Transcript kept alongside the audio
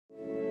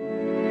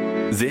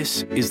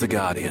This is The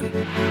Guardian.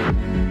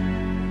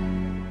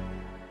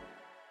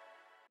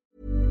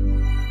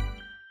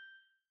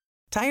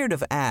 Tired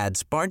of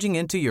ads barging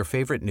into your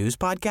favorite news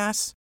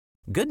podcasts?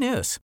 Good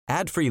news.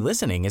 Ad-free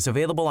listening is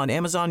available on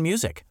Amazon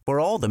Music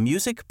for all the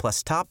music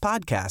plus top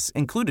podcasts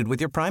included with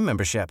your Prime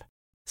membership.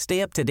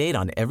 Stay up to date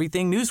on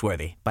everything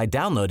newsworthy by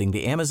downloading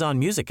the Amazon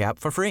Music app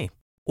for free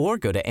or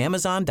go to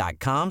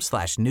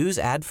amazon.com/news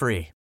ad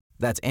free.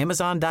 That's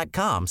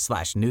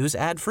amazon.com/news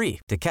ad free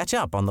to catch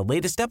up on the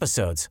latest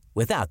episodes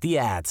without the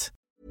ads.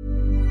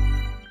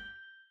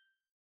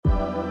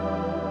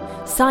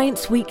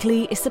 Science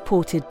Weekly is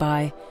supported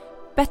by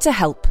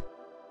BetterHelp.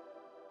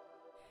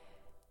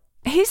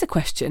 Here's a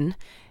question.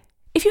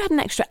 If you had an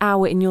extra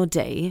hour in your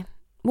day,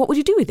 what would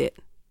you do with it?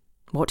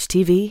 Watch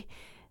TV?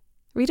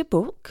 Read a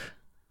book?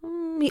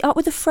 Meet up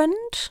with a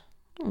friend?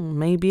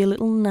 Maybe a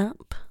little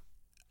nap?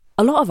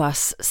 A lot of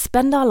us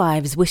spend our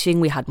lives wishing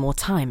we had more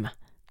time.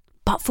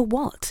 But for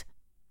what?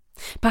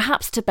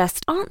 Perhaps to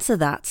best answer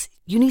that,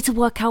 you need to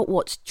work out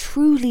what's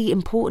truly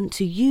important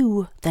to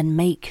you, then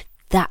make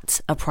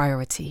that a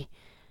priority.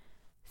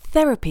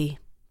 Therapy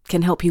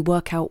can help you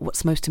work out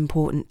what's most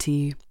important to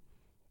you.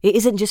 It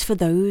isn't just for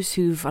those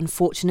who've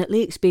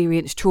unfortunately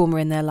experienced trauma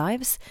in their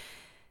lives.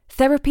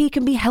 Therapy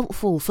can be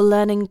helpful for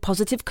learning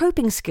positive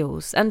coping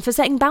skills and for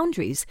setting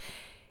boundaries.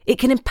 It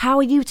can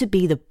empower you to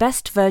be the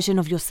best version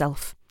of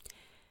yourself.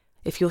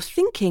 If you're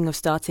thinking of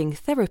starting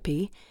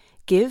therapy,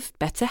 give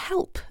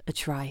BetterHelp a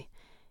try.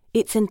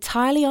 It's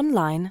entirely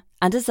online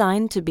and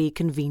designed to be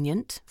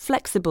convenient,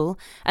 flexible,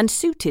 and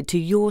suited to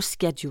your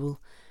schedule.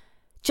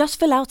 Just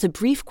fill out a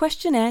brief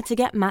questionnaire to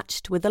get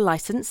matched with a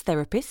licensed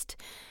therapist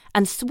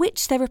and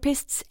switch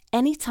therapists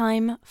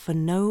anytime for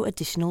no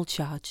additional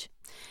charge.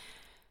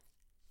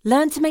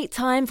 Learn to make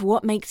time for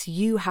what makes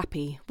you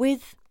happy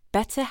with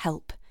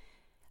BetterHelp.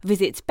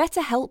 Visit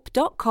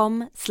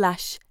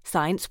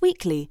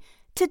betterhelp.com/scienceweekly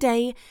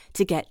today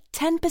to get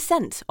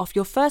 10% off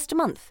your first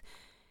month.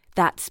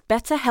 That's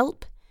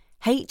BetterHelp,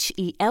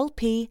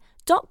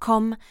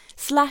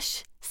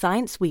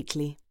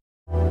 HELP.com/scienceweekly.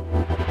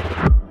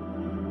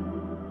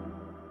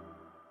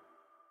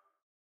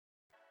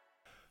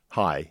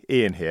 Hi,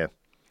 Ian here.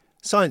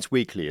 Science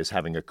Weekly is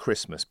having a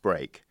Christmas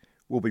break.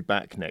 We'll be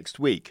back next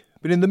week,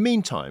 but in the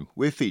meantime,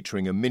 we're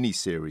featuring a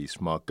mini-series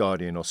from our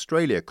Guardian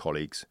Australia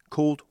colleagues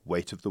called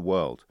Weight of the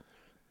World.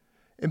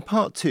 In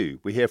part 2,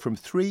 we hear from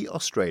 3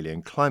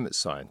 Australian climate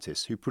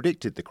scientists who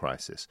predicted the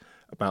crisis,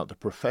 about the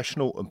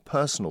professional and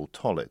personal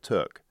toll it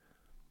took.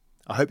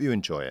 I hope you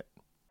enjoy it.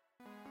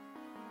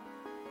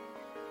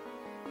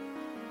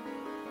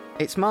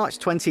 It's March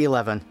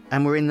 2011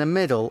 and we're in the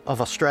middle of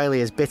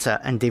Australia's bitter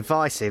and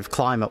divisive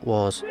climate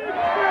wars.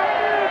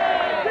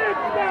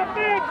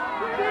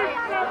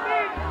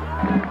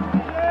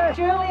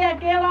 Julia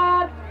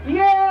Gillard,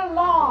 you're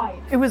live!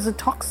 It was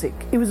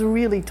a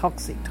really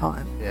toxic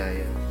time.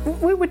 Yeah.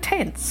 We were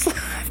tense, I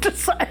have to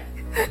say.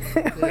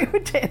 We were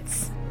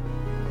tense.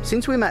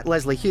 Since we met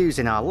Lesley Hughes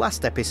in our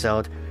last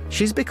episode,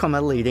 she's become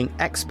a leading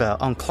expert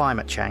on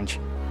climate change.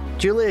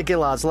 Julia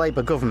Gillard's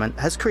Labour government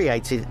has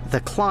created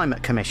the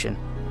Climate Commission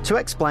to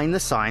explain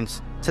the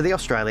science to the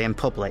Australian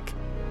public.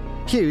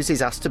 Hughes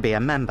is asked to be a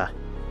member.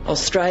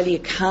 Australia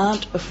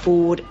can't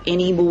afford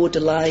any more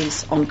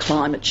delays on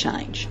climate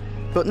change.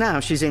 But now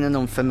she's in an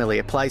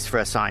unfamiliar place for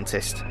a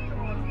scientist.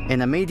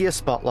 In a media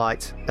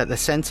spotlight at the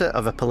centre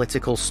of a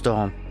political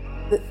storm.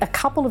 A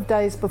couple of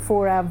days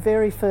before our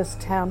very first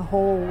town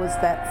hall was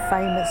that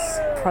famous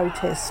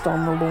protest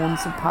on the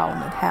lawns of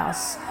Parliament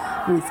House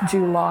with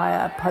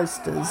Julia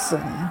posters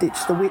and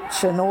Ditch the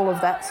Witch and all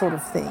of that sort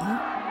of thing.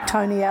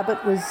 Tony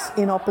Abbott was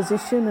in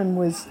opposition and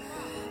was,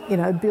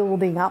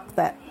 building up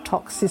that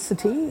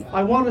toxicity.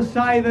 I want to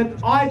say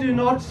that I do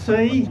not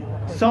see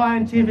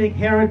scientific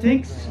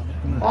heretics.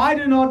 I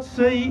do not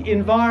see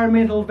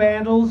environmental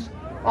vandals.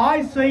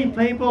 I see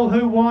people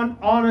who want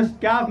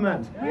honest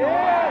government.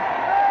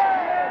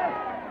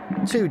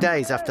 2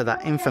 days after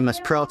that infamous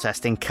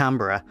protest in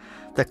Canberra,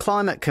 the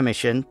Climate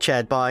Commission,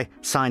 chaired by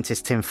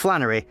scientist Tim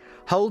Flannery,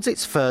 holds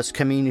its first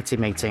community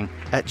meeting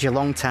at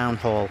Geelong Town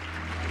Hall.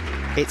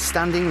 It's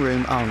standing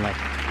room only.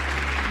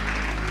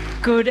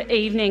 Good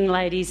evening,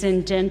 ladies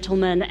and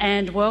gentlemen,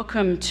 and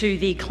welcome to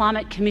the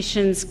Climate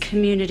Commission's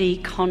Community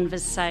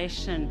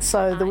Conversation.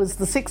 So there was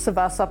the 6 of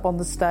us up on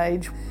the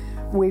stage.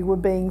 We were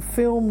being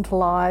filmed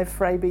live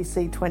for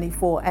ABC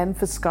 24 and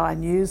for Sky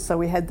News, so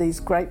we had these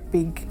great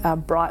big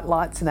bright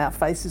lights in our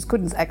faces,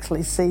 couldn't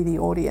actually see the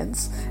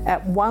audience.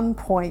 At one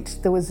point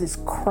there was this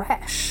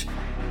crash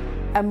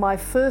and my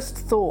first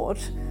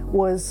thought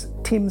was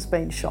Tim's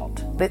been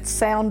shot. It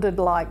sounded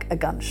like a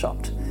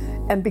gunshot.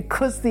 And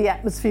because the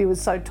atmosphere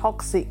was so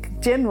toxic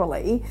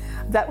generally,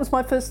 that was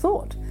my first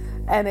thought.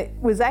 And it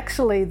was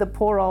actually the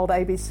poor old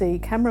ABC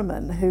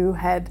cameraman who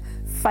had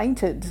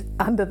fainted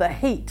under the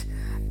heat.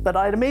 But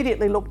I'd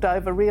immediately looked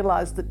over,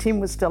 realised that Tim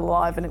was still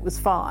alive and it was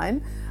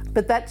fine.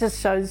 But that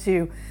just shows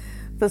you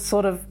the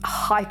sort of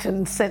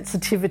heightened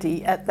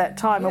sensitivity at that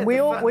time. Yeah, and we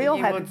all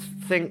had... would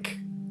think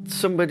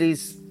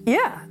somebody's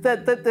Yeah,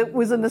 that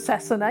was an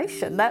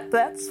assassination. That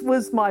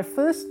was my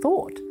first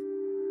thought.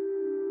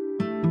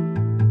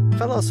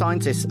 Fellow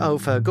scientists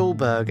Ofer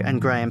Goldberg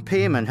and Graham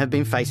Pearman have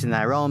been facing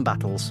their own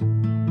battles.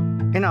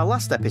 In our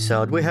last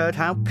episode, we heard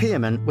how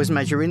Pearman was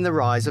measuring the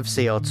rise of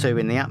CO2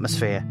 in the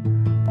atmosphere,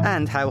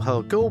 and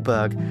how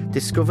Goldberg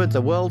discovered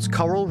the world's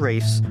coral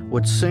reefs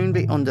would soon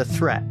be under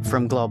threat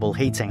from global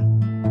heating.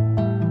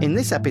 In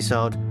this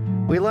episode,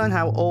 we learn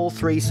how all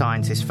three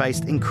scientists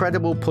faced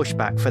incredible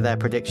pushback for their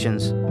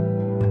predictions.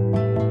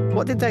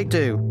 What did they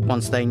do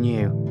once they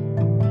knew?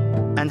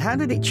 And how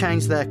did it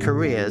change their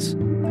careers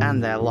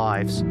and their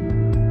lives?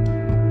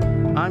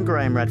 I'm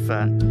Graham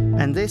Redfern,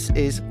 and this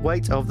is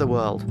Weight of the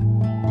World,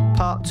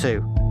 Part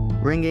 2,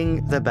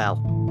 Ringing the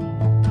Bell.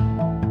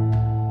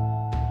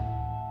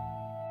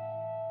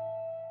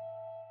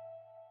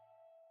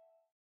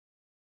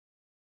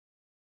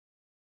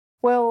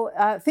 Well,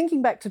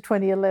 thinking back to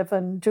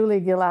 2011,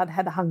 Julia Gillard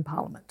had a hung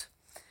parliament.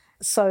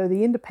 So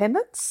the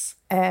independents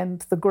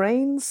and the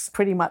Greens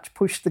pretty much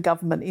pushed the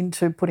government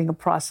into putting a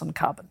price on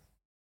carbon.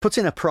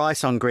 Putting a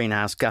price on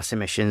greenhouse gas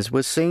emissions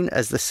was seen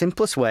as the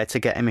simplest way to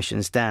get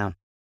emissions down.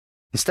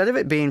 Instead of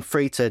it being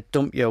free to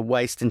dump your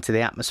waste into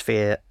the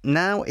atmosphere,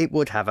 now it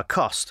would have a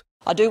cost.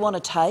 I do want to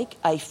take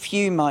a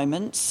few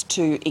moments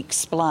to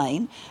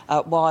explain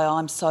why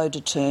I'm so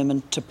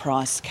determined to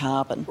price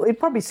carbon. It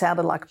probably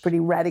sounded like a pretty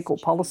radical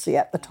policy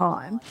at the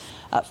time.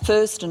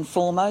 First and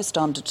foremost,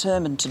 I'm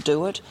determined to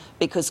do it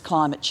because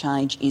climate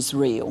change is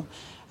real.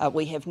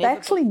 They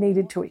actually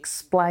needed to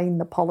explain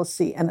the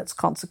policy and its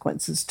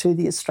consequences to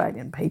the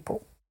Australian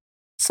people.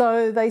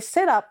 So they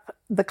set up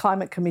the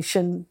Climate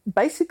Commission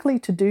basically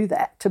to do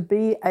that, to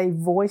be a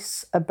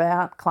voice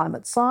about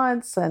climate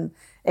science and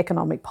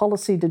economic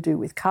policy to do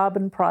with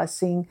carbon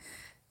pricing,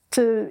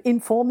 to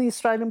inform the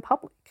Australian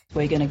public.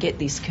 We're going to get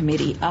this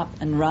committee up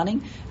and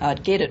running,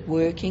 get it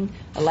working,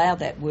 allow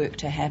that work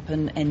to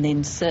happen, and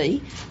then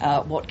see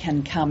what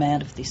can come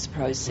out of this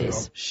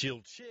process.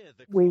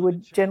 We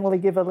would generally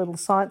give a little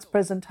science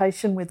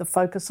presentation with a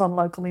focus on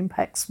local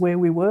impacts where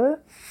we were.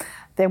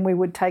 Then we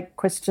would take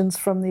questions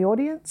from the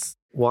audience.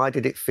 Why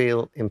did it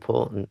feel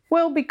important?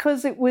 Well,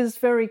 because it was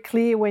very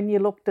clear when you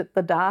looked at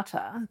the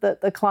data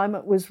that the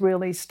climate was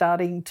really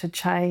starting to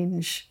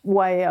change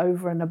way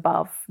over and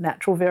above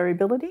natural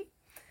variability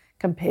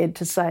compared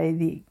to, say,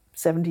 the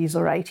 70s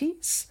or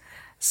 80s.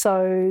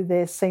 So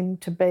there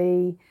seemed to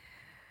be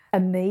a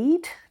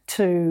need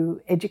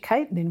to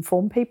educate and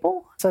inform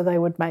people so they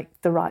would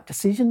make the right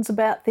decisions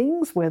about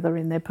things, whether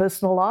in their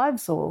personal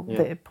lives or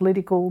their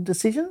political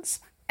decisions.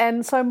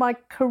 And so my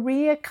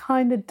career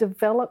kind of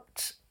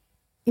developed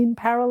in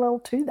parallel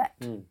to that.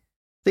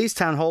 These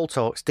town hall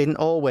talks didn't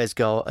always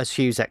go as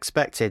Hughes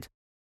expected.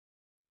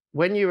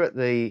 When you're at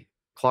the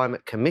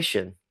Climate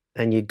Commission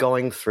and you're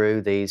going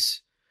through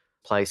these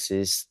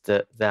places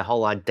that their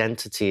whole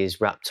identity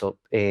is wrapped up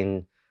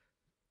in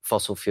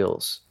fossil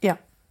fuels. Yeah.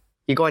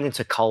 You're going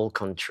into coal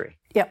country.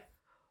 Yeah.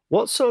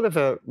 What sort of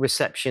a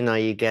reception are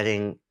you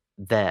getting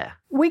there?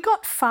 We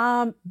got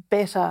far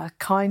better,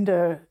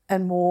 kinder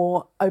and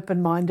more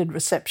open-minded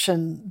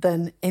reception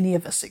than any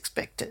of us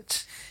expected.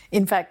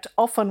 In fact,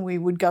 often we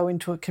would go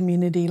into a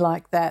community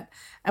like that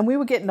and we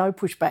would get no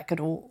pushback at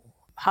all,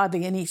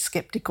 hardly any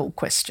sceptical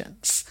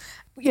questions.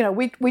 You know,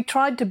 we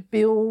tried to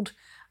build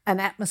an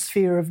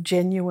atmosphere of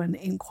genuine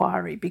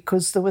inquiry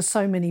because there were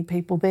so many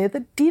people there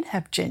that did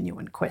have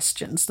genuine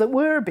questions, that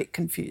were a bit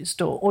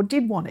confused or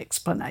did want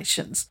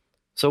explanations.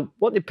 So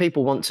what did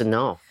people want to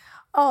know?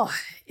 Oh,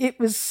 it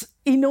was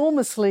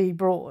enormously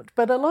broad,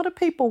 but a lot of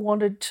people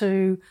wanted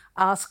to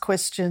ask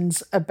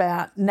questions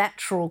about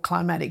natural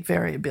climatic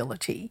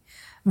variability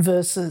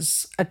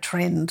versus a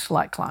trend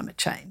like climate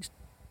change.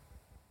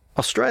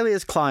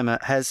 Australia's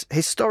climate has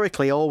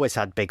historically always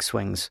had big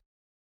swings.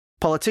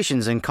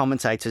 Politicians and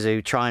commentators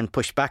who try and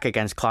push back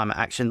against climate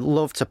action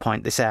love to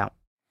point this out.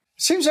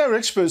 Seems our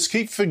experts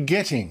keep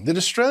forgetting that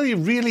Australia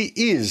really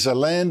is a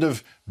land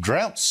of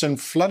droughts and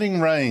flooding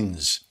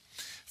rains.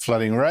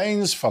 Flooding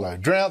rains follow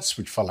droughts,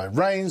 which follow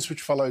rains,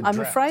 which follow droughts.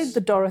 I'm afraid the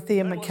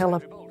Dorothea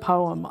Mackellar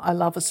poem, I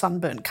Love a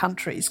Sunburnt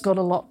Country, has got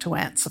a lot to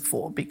answer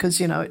for because,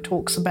 you know, it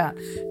talks about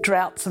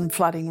droughts and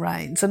flooding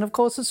rains. And, of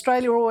course,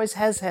 Australia always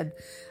has had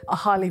a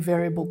highly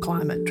variable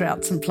climate,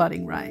 droughts and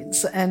flooding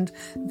rains. And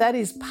that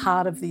is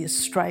part of the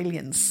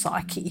Australian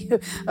psyche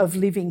of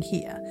living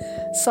here.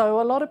 So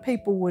a lot of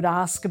people would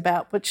ask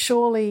about, but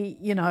surely,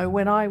 you know,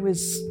 when I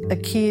was a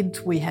kid,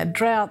 we had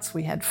droughts,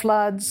 we had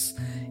floods.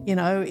 You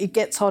know, it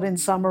gets hot in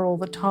summer all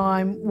the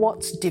time.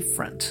 What's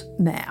different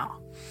now?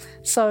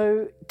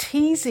 So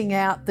teasing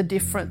out the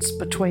difference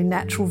between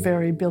natural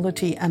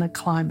variability and a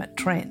climate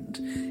trend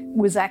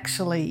was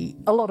actually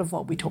a lot of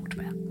what we talked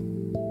about.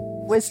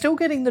 We're still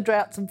getting the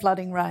droughts and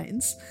flooding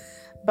rains,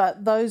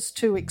 but those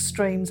two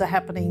extremes are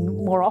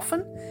happening more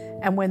often,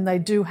 and when they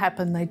do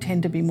happen, they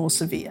tend to be more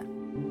severe.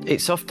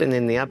 It's often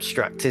in the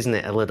abstract, isn't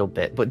it, a little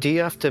bit? But do you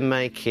have to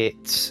make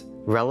it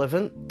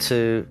relevant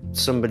to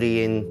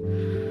somebody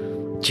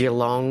in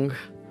Geelong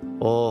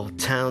or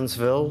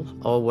Townsville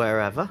or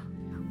wherever?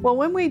 Well,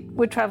 when we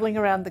were travelling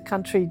around the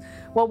country,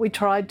 what we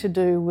tried to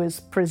do was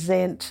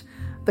present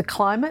the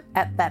climate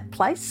at that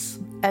place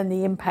and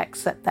the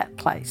impacts at that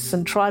place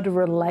and try to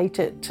relate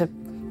it to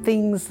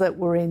things that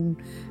were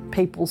in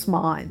people's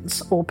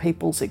minds or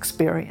people's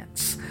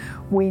experience.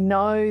 We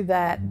know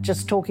that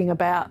just talking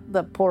about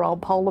the poor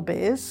old polar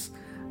bears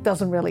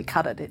doesn't really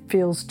cut it. It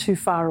feels too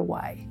far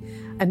away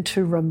and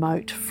too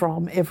remote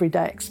from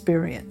everyday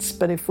experience.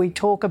 But if we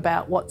talk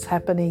about what's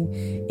happening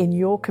in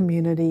your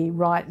community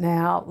right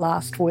now,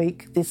 last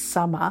week, this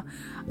summer,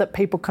 that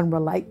people can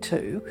relate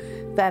to,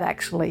 that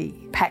actually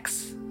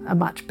packs a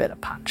much better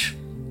punch.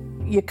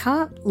 You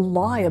can't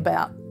lie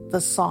about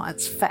the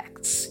science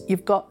facts.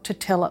 You've got to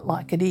tell it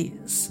like it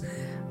is.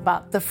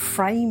 But the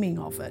framing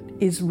of it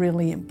is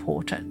really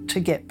important to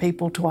get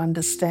people to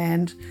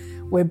understand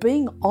we're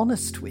being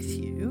honest with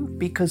you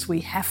because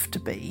we have to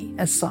be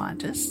as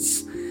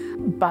scientists.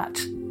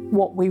 But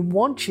what we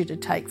want you to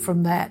take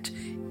from that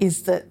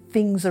is that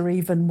things are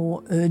even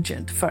more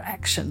urgent for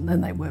action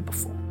than they were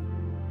before.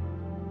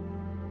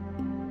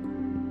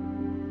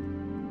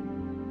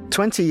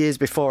 20 years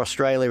before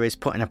Australia is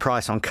putting a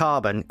price on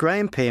carbon,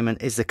 Graham Pearman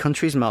is the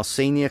country's most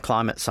senior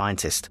climate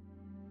scientist.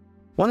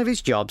 One of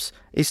his jobs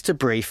is to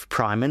brief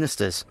prime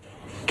ministers.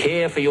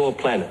 Care for your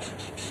planet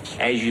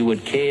as you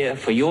would care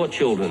for your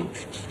children.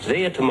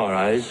 Their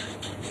tomorrows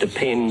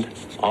depend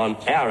on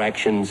our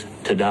actions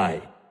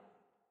today.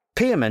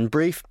 Pearman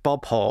briefed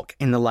Bob Hawke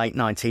in the late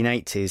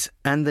 1980s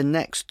and the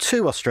next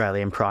two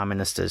Australian prime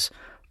ministers,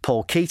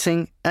 Paul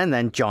Keating and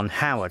then John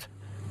Howard.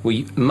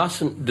 We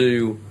mustn't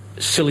do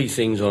silly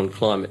things on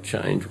climate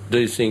change,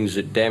 do things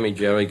that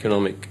damage our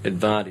economic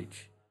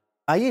advantage.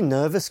 Are you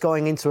nervous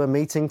going into a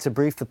meeting to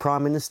brief the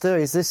Prime Minister?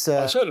 Is this...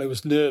 I certainly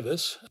was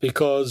nervous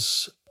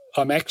because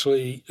I'm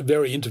actually a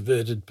very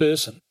introverted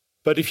person.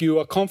 But if you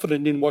are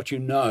confident in what you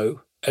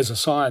know as a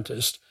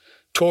scientist,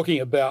 talking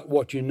about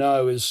what you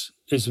know is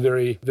a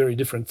very, very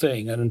different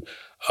thing. And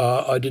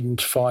I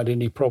didn't find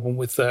any problem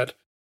with that.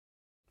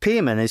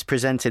 Pearman is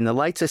presenting the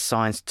latest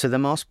science to the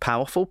most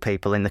powerful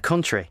people in the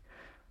country.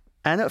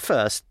 And at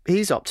first,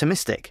 he's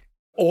optimistic.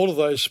 All of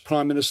those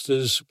prime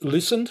ministers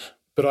listened,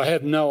 but I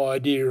have no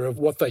idea of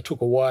what they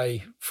took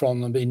away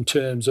from them in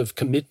terms of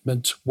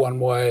commitment one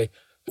way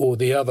or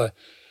the other.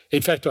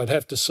 In fact, I'd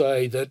have to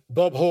say that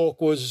Bob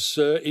Hawke was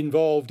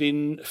involved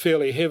in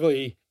fairly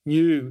heavily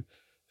new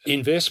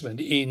investment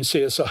in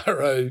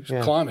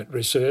CSIRO climate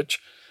research,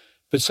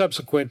 but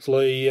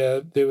subsequently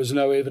there was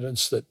no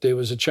evidence that there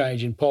was a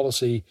change in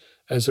policy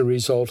as a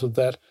result of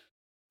that.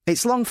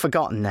 It's long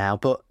forgotten now,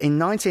 but in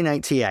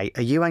 1988,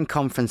 a UN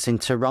conference in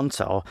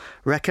Toronto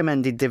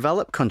recommended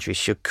developed countries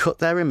should cut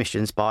their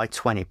emissions by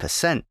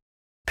 20%.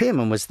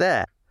 Pearman was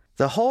there.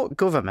 The Hawke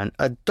government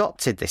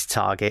adopted this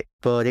target,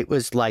 but it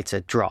was later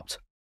dropped.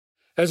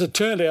 As it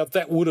turned out,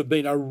 that would have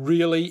been a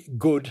really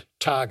good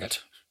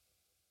target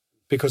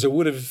because it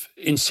would have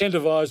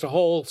incentivised a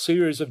whole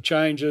series of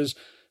changes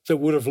that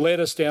would have led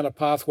us down a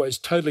pathway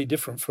totally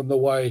different from the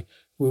way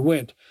we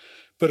went.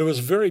 But it was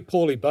very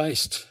poorly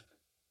based.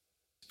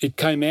 It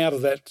came out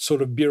of that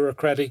sort of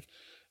bureaucratic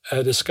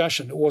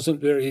discussion. It wasn't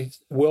very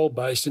well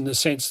based in the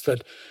sense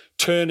that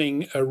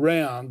turning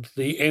around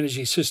the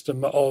energy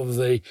system of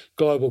the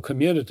global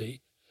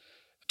community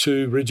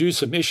to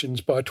reduce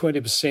emissions by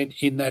 20%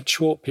 in that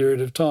short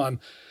period of time,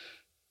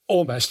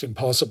 almost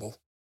impossible.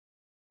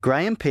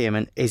 Graham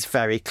Pearman is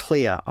very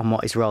clear on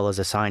what his role as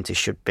a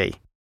scientist should be: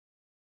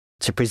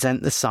 to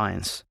present the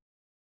science.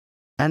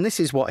 And this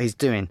is what he's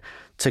doing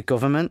to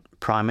government,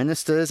 prime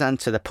ministers and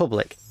to the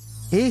public.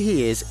 Here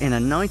he is in a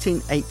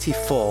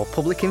 1984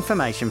 public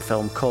information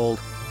film called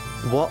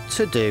What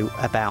to Do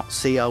About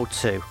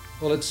CO2.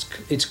 Well,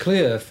 it's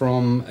clear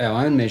from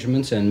our own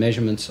measurements and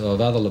measurements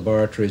of other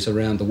laboratories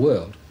around the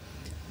world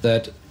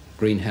that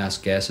greenhouse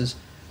gases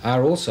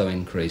are also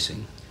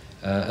increasing.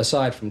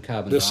 Aside from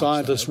carbon dioxide... The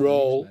scientist's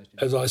role,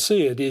 as I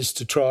see it, is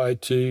to try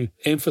to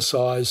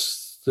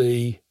emphasise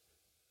the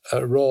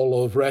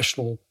role of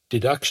rational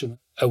deduction.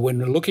 When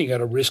we're looking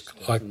at a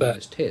risk like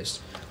that...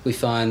 Tests, we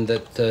find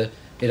that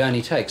it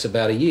only takes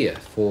about a year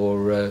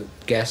for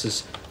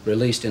gases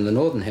released in the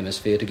northern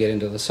hemisphere to get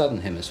into the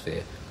southern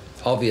hemisphere.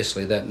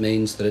 Obviously, that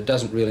means that it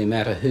doesn't really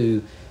matter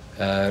who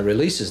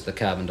releases the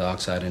carbon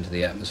dioxide into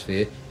the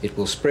atmosphere. It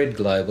will spread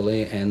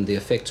globally and the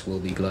effects will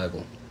be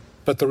global.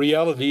 But the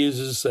reality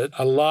is that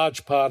a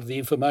large part of the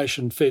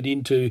information fed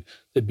into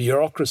the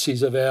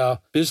bureaucracies of our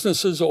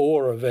businesses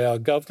or of our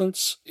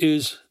governments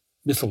is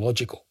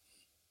mythological.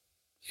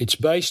 It's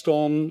based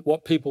on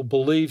what people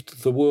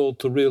believed the world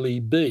to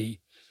really be.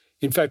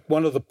 In fact,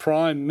 one of the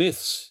prime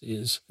myths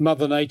is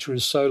Mother Nature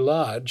is so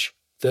large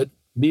that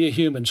mere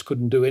humans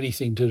couldn't do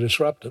anything to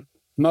disrupt it.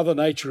 Mother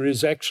Nature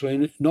is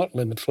actually not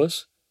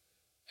limitless,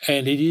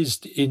 and it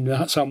is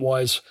in some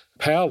ways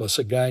powerless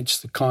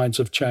against the kinds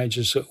of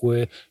changes that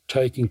were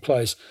taking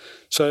place.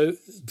 So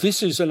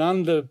this is an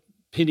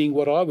underpinning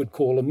what I would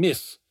call a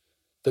myth,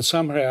 that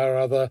somehow or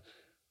other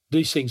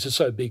these things are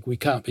so big we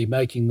can't be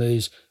making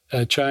these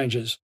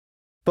changes.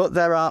 But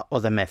there are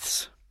other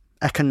myths,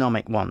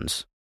 economic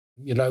ones.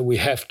 You know, we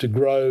have to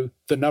grow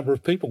the number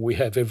of people we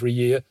have every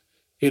year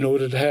in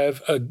order to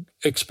have an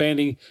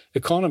expanding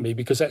economy,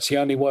 because that's the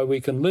only way we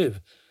can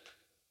live.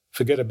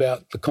 Forget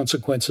about the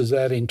consequences of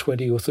that in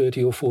 20 or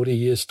 30 or 40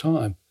 years'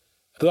 time.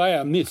 They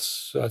are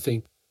myths, I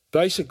think.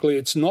 Basically,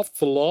 it's not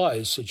the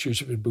lies that you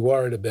should be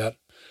worried about.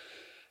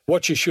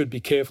 What you should be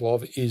careful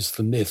of is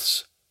the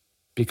myths,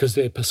 because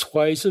they're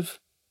persuasive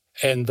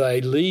and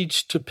they lead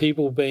to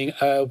people being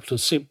able to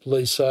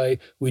simply say,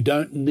 we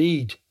don't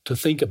need to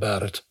think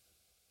about it.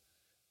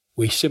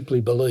 We simply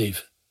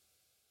believe.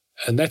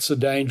 And that's the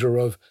danger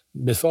of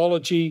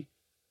mythology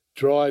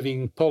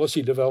driving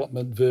policy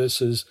development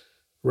versus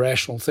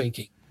rational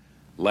thinking.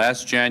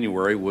 Last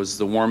January was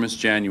the warmest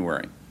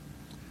January.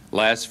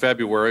 Last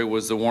February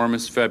was the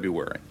warmest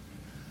February.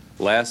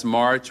 Last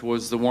March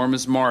was the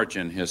warmest March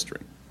in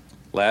history.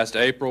 Last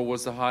April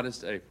was the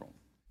hottest April.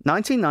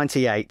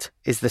 1998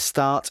 is the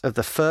start of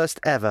the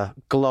first ever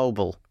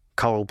global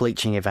coral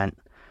bleaching event.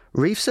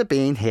 Reefs are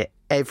being hit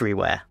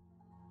everywhere.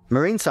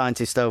 Marine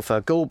scientist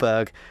Ofer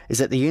Gullberg is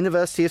at the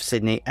University of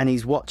Sydney and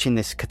he's watching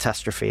this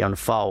catastrophe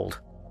unfold.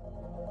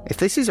 If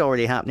this is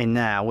already happening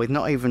now with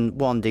not even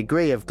 1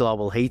 degree of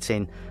global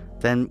heating,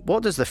 then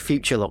what does the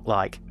future look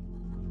like?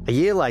 A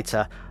year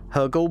later,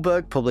 Herr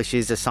Gullberg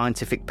publishes a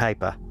scientific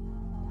paper,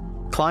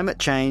 Climate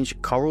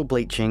Change, Coral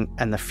Bleaching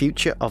and the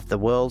Future of the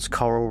World's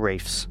Coral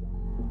Reefs.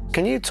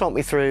 Can you talk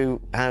me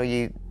through how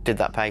you did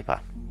that paper?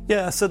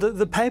 Yeah, so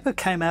the paper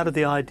came out of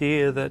the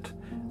idea that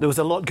there was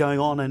a lot going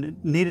on and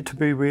it needed to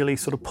be really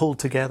sort of pulled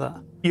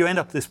together. You end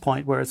up at this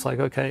point where it's like,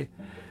 okay,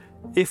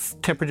 if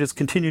temperatures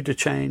continue to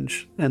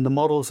change and the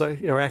models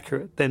are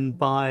accurate, then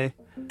by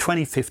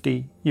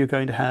 2050 you're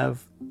going to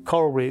have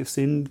coral reefs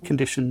in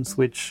conditions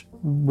which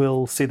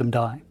will see them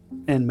die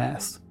en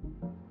masse.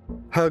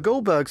 Herr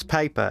Gullberg's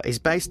paper is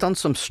based on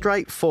some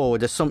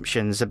straightforward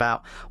assumptions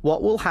about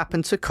what will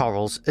happen to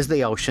corals as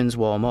the oceans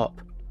warm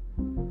up.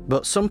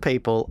 But some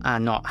people are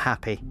not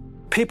happy.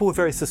 People were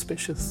very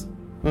suspicious.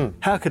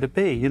 How could it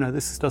be? You know,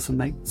 this doesn't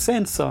make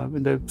sense.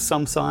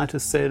 Some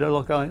scientists said, oh,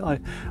 look, I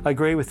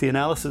agree with the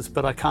analysis,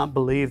 but I can't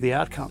believe the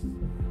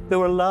outcome. There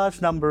were a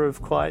large number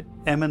of quite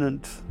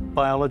eminent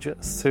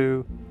biologists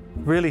who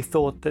really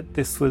thought that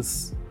this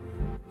was,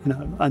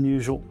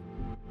 unusual.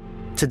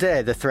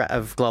 Today, the threat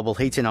of global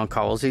heating on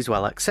corals is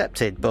well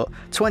accepted, but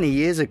 20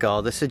 years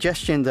ago, the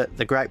suggestion that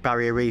the Great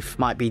Barrier Reef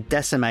might be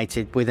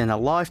decimated within a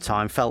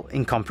lifetime felt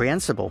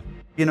incomprehensible.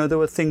 You know, there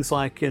were things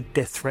like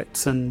death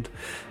threats and,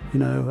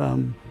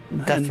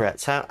 Death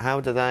threats? How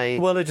do they...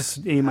 Well, they're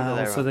just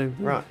emails. So they,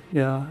 right.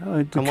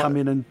 Yeah, to come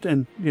in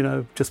and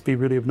just be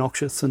really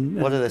obnoxious.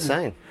 And what are they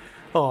saying?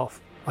 Oh,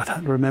 I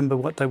don't remember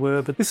what they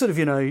were, but this sort of,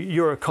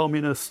 you're a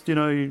communist,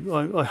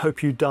 I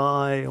hope you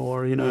die,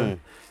 or,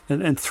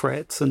 and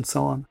threats and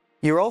so on.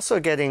 You're also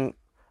getting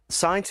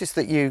scientists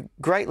that you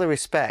greatly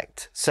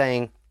respect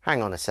saying,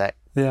 hang on a sec,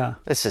 yeah,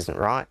 this isn't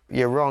right,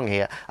 you're wrong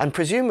here. And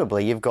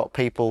presumably you've got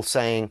people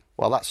saying,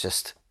 well, that's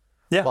just,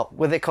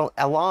 what they call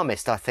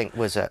alarmist, I think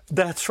was it.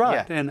 That's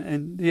right. Yeah.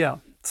 And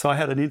so I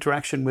had an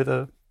interaction with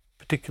a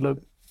particular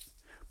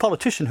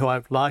politician who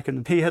I like,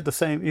 and he had the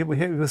same, he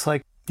was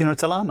like,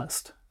 it's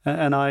alarmist.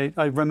 And I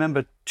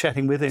remember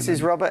chatting with him. This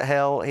is Robert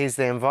Hill. He's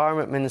the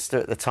Environment Minister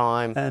at the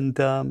time.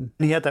 And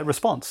he had that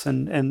response.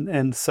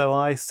 And so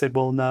I said,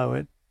 well,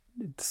 no,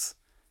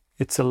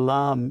 it's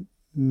alarming,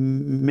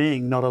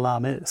 not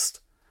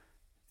alarmist.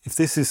 If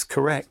this is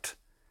correct,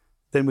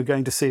 then we're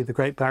going to see the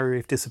Great Barrier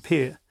Reef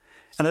disappear.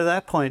 And at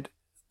that point,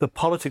 the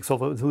politics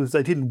of it was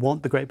they didn't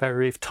want the Great Barrier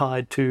Reef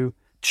tied to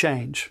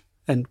change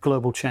and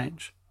global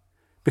change,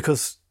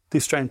 because the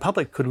Australian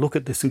public could look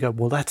at this and go,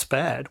 well, that's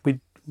bad.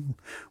 We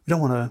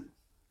don't want to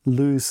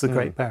lose the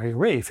Great Barrier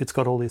Reef. It's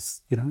got all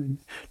this,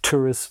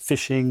 tourists,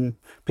 fishing,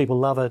 people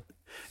love it.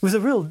 It was a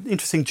real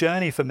interesting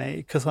journey for me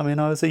because,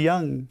 I was a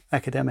young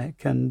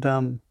academic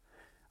and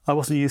I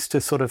wasn't used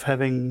to sort of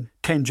having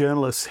 10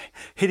 journalists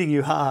hitting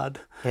you hard,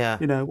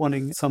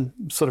 wanting some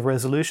sort of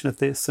resolution of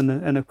this.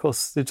 And of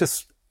course, it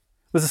just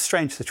was a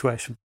strange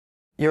situation.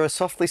 You're a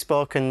softly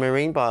spoken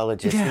marine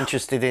biologist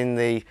interested in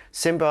the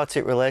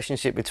symbiotic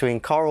relationship between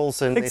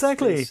corals and...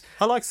 Exactly.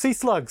 I like sea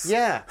slugs.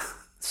 Yeah.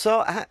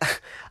 So,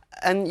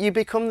 and you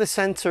become the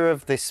centre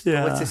of this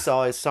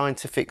politicised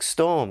scientific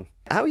storm.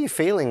 How are you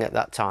feeling at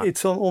that time?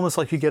 It's almost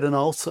like you get an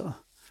ulcer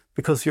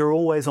because you're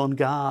always on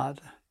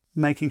guard,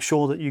 making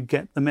sure that you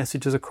get the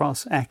messages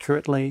across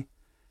accurately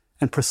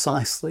and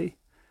precisely.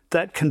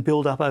 That can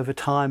build up over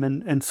time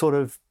and sort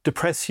of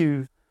depress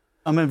you.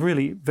 I'm a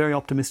really very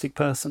optimistic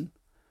person,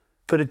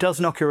 but it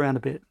does knock you around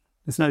a bit.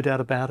 There's no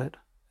doubt about it.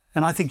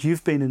 And I think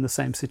you've been in the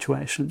same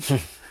situation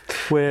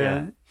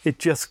where it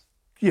just...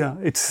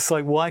 it's just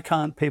like, why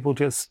can't people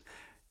just,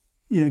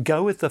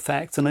 go with the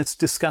facts and let's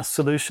discuss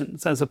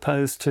solutions as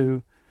opposed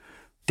to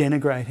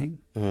denigrating?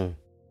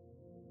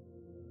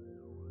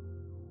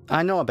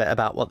 I know a bit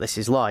about what this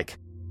is like.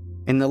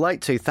 In the late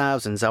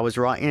 2000s, I was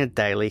writing a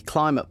daily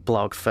climate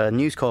blog for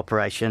News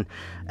Corporation,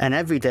 and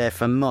every day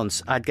for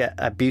months I'd get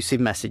abusive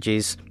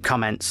messages,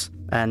 comments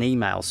and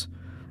emails.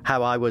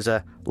 how I was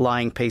a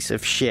lying piece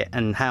of shit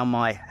and how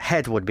my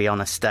head would be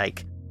on a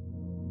stake.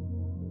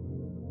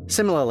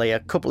 Similarly, a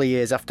couple of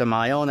years after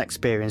my own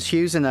experience,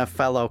 Hughes and her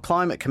fellow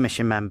Climate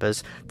Commission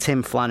members,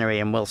 Tim Flannery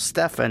and Will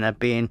Stephan, are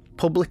being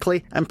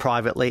publicly and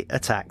privately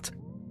attacked.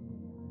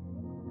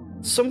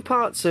 Some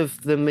parts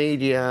of the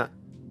media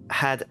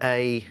had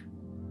a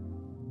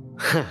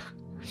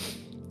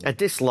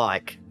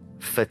dislike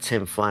for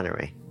Tim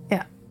Flannery.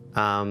 Yeah.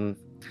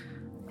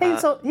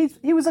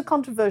 He was a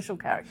controversial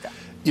character.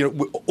 You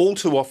know, all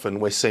too often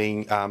we're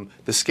seeing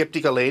the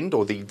sceptical end,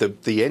 or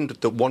the end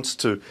that wants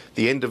to,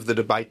 the end of the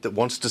debate that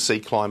wants to see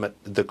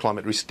the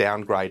climate risk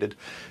downgraded,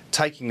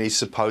 taking these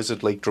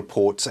supposed leaked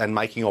reports and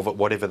making of it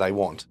whatever they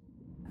want.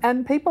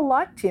 And people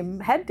like Tim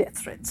had death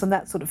threats and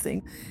that sort of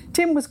thing.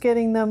 Tim was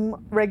getting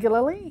them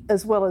regularly,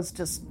 as well as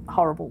just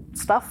horrible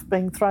stuff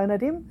being thrown at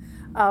him.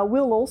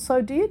 Will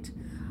also did.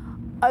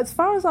 As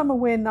far as I'm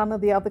aware, none of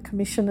the other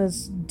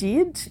commissioners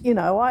did. You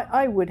know,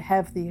 I would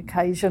have the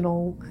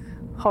occasional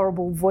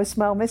horrible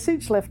voicemail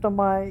message left on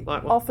my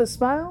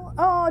office mail.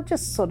 Oh,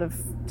 just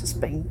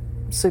being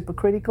super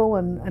critical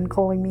and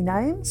calling me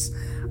names.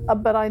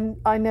 But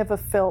I never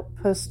felt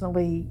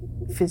personally,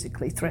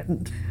 physically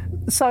threatened.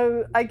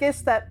 So I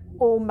guess that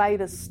all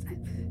made us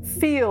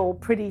feel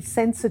pretty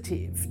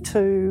sensitive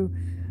to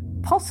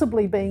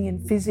possibly being in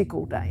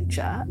physical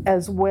danger,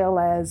 as well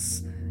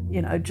as,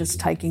 you know, just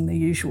taking the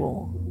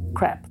usual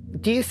crap.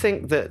 Do you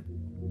think that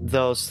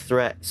those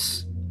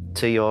threats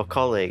to your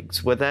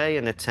colleagues, were they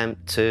an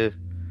attempt to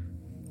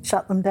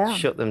shut them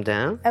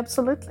down?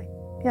 Absolutely.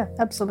 Yeah,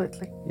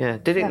 absolutely. Yeah.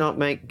 Did it not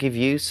give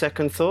you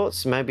second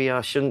thoughts? Maybe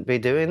I shouldn't be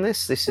doing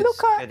this. This is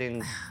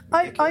getting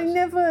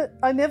ridiculous.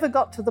 I never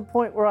got to the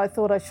point where I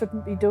thought I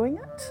shouldn't be doing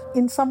it.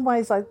 In some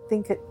ways, I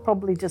think it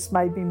probably just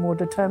made me more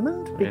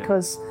determined,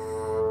 because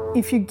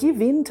if you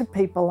give in to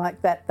people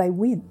like that, they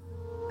win.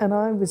 And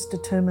I was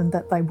determined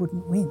that they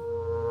wouldn't win.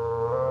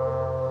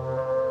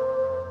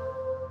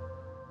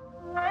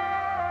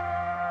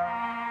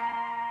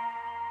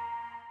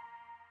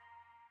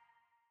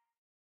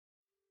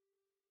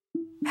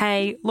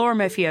 Hey, Laura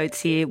Murphy-Oates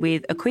here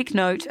with a quick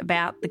note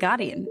about The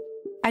Guardian.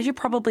 As you're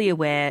probably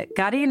aware,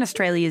 Guardian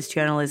Australia's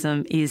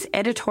journalism is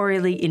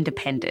editorially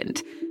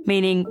independent,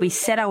 meaning we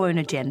set our own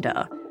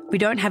agenda. We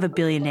don't have a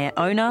billionaire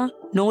owner,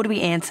 nor do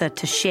we answer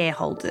to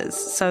shareholders,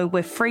 so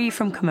we're free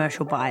from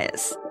commercial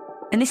bias.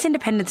 And this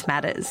independence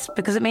matters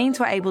because it means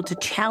we're able to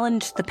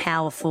challenge the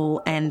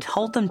powerful and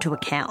hold them to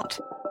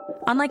account.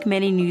 Unlike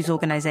many news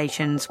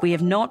organisations, we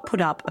have not put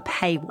up a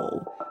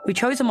paywall. We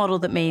chose a model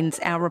that means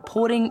our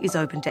reporting is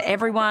open to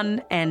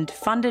everyone and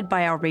funded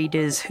by our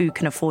readers who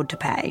can afford to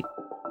pay.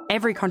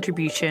 Every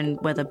contribution,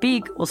 whether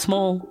big or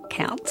small,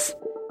 counts.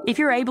 If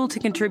you're able to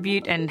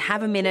contribute and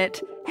have a minute,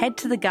 head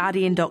to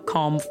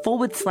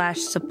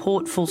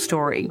theguardian.com/support Full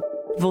Story.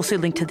 We've also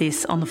linked to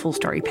this on the Full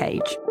Story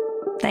page.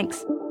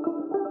 Thanks.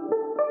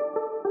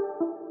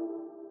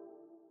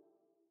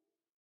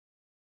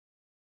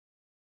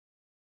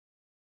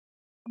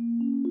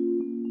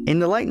 In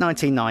the late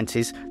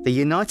 1990s, the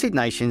United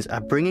Nations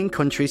are bringing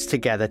countries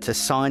together to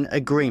sign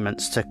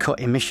agreements to cut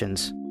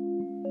emissions.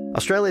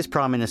 Australia's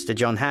Prime Minister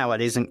John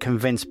Howard isn't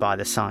convinced by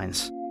the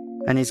science,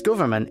 and his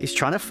government is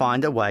trying to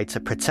find a way to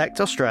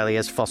protect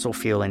Australia's fossil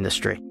fuel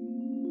industry.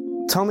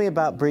 Tell me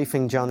about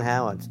briefing John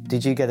Howard.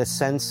 Did you get a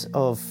sense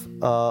of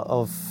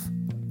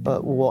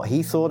what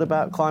he thought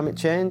about climate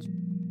change?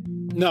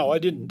 No, I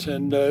didn't.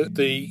 And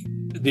the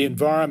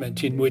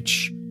environment in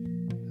which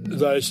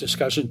those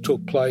discussions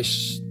took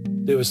place,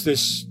 there was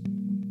this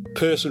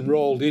person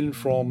rolled in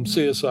from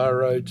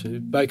CSIRO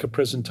to make a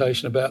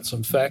presentation about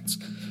some facts,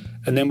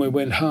 and then we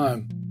went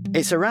home.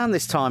 It's around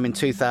this time in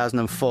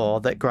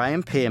 2004 that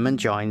Graham Pearman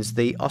joins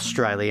the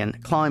Australian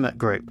Climate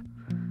Group.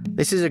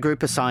 This is a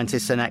group of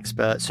scientists and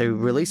experts who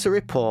release a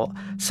report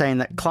saying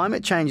that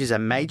climate change is a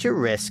major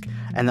risk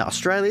and that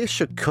Australia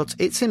should cut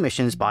its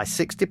emissions by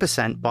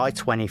 60% by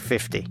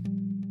 2050.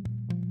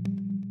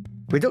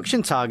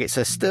 Reduction targets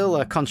are still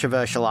a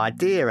controversial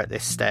idea at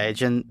this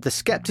stage, and the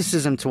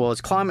scepticism towards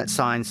climate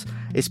science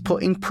is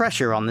putting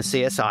pressure on the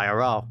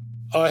CSIRO.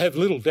 I have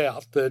little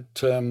doubt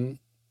that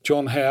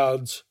John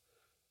Howard's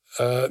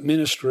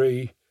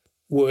ministry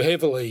were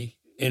heavily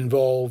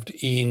involved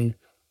in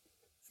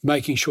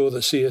making sure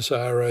that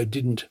CSIRO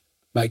didn't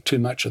make too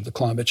much of the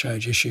climate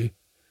change issue.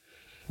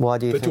 Why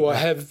do you think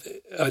that?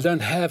 I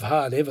don't have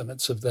hard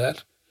evidence of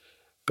that,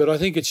 but I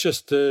think it's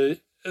just the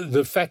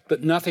fact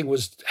that nothing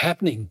was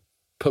happening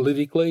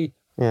politically,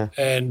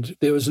 and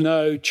there was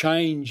no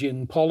change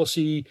in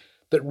policy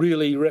that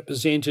really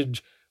represented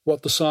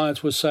what the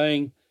science was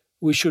saying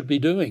we should be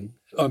doing.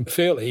 I'm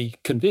fairly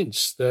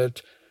convinced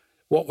that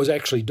what was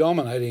actually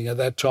dominating at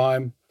that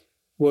time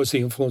was the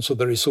influence of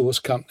the resource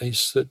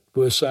companies that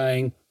were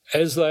saying,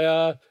 as they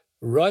are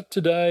right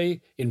today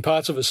in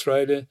parts of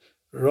Australia,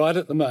 right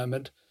at the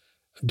moment,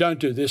 don't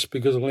do this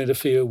because it'll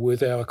interfere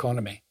with our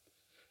economy.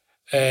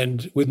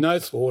 And with no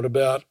thought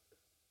about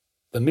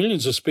the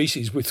millions of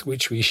species with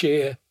which we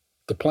share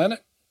the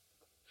planet,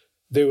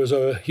 there was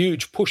a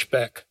huge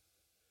pushback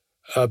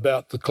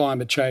about the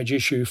climate change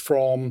issue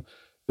from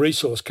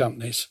resource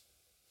companies.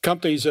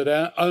 Companies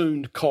that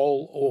owned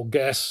coal or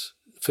gas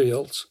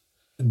fields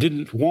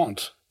didn't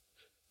want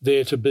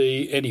there to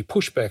be any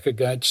pushback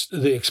against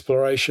the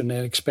exploration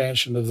and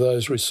expansion of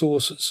those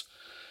resources.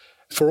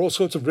 For all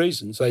sorts of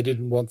reasons, they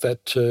didn't want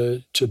that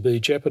to be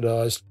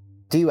jeopardised.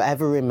 Do you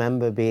ever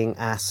remember being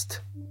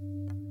asked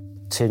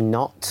to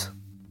not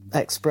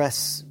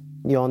express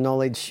your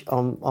knowledge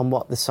on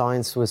what the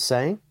science was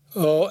saying?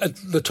 Oh, at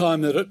the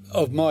time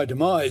of my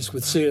demise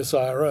with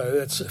CSIRO,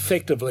 that's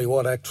effectively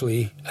what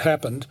actually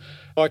happened.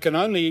 I can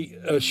only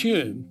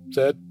assume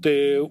that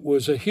there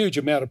was a huge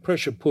amount of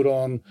pressure put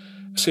on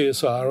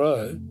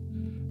CSIRO.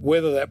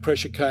 Whether that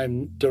pressure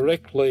came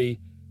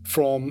directly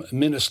from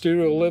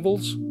ministerial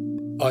levels,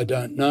 I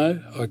don't know.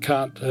 I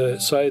can't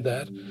say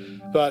that.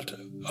 But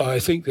I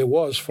think there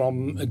was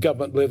from a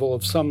government level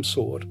of some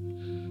sort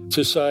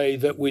to say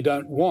that we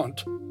don't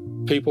want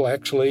people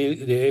actually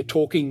there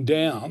talking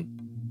down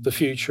the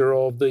future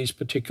of these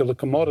particular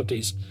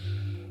commodities.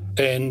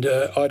 And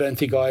I don't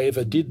think I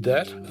ever did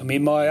that. I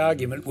mean, my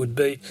argument would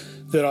be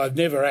that I've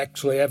never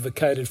actually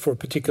advocated for a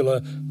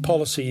particular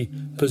policy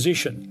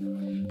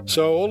position.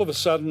 So all of a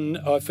sudden,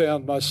 I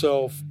found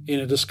myself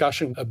in a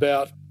discussion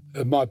about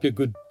it might be a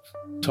good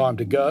time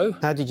to go.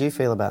 How did you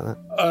feel about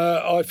that?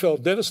 I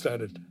felt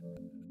devastated.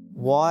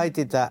 Why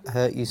did that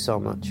hurt you so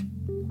much?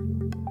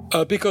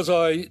 Because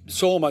I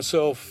saw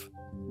myself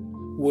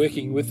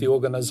working with the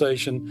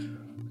organisation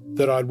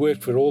that I'd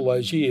worked for all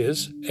those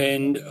years,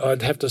 and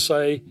I'd have to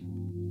say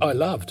I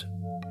loved,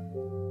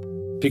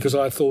 because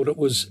I thought it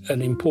was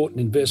an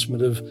important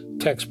investment of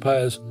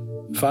taxpayers'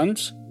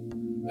 funds,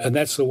 and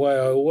that's the way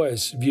I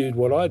always viewed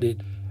what I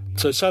did.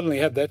 So suddenly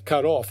have that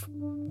cut off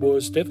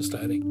was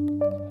devastating.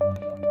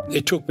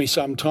 It took me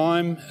some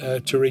time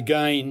to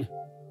regain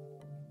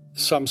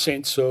some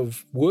sense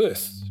of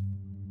worth.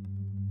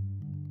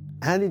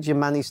 How did you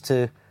manage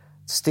to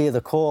steer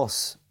the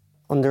course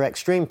under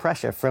extreme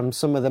pressure from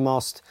some of the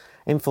most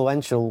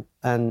influential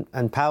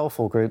and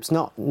powerful groups,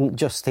 not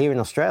just here in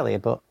Australia,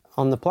 but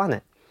on the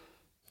planet?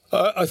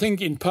 I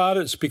think in part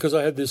it's because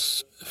I had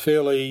this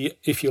fairly,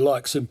 if you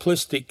like,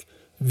 simplistic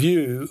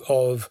view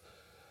of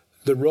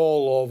the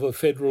role of a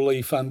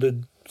federally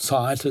funded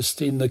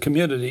scientist in the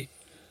community,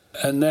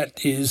 and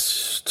that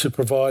is to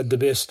provide the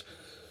best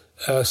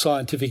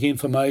scientific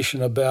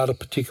information about a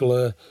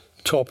particular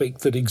topic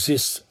that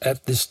exists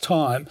at this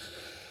time.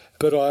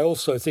 But I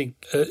also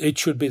think it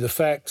should be the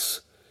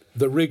facts,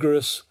 the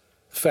rigorous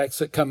facts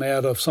that come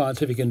out of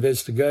scientific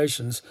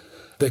investigations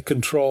that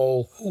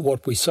control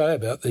what we say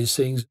about these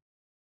things.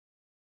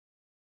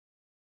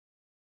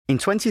 In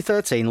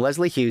 2013,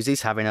 Lesley Hughes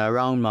is having her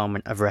own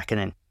moment of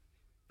reckoning.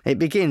 It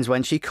begins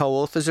when she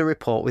co-authors a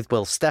report with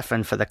Will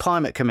Steffen for the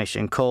Climate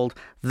Commission called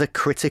The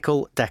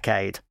Critical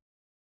Decade.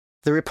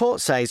 The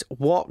report says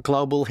what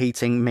global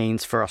heating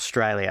means for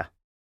Australia.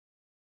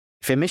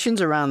 If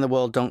emissions around the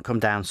world don't come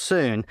down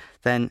soon,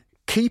 then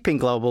keeping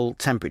global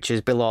temperatures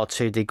below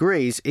 2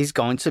 degrees is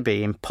going to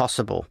be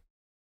impossible.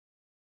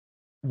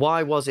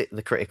 Why was it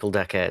the critical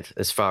decade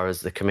as far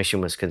as the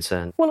Commission was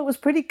concerned? Well, it was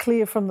pretty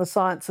clear from the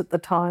science at the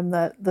time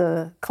that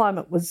the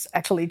climate was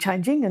actually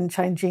changing and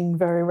changing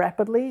very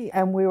rapidly,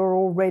 and we were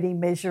already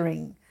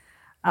measuring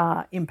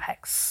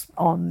impacts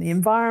on the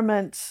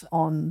environment,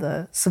 on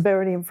the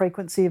severity and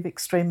frequency of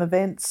extreme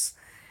events,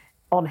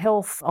 on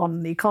health,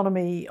 on the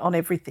economy, on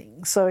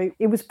everything. So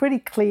it was pretty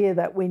clear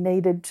that we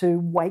needed to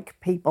wake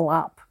people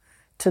up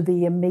to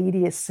the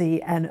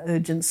immediacy and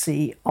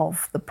urgency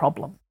of the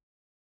problem.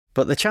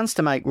 But the chance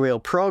to make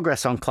real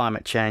progress on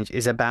climate change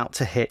is about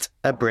to hit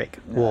a brick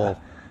wall.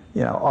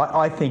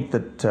 I think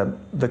that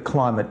the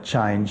climate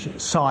change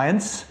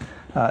science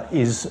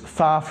is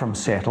far from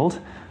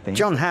settled.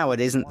 John Howard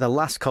isn't the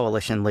last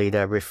coalition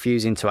leader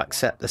refusing to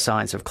accept the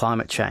science of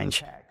climate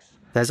change.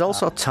 There's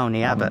also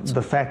Tony Abbott.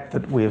 The fact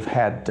that we've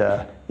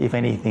had, if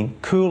anything,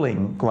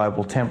 cooling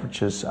global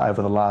temperatures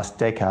over the last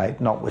decade,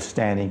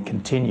 notwithstanding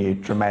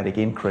continued dramatic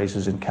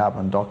increases in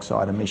carbon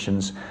dioxide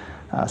emissions,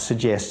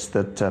 suggests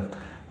that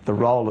the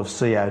role of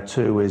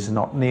CO2 is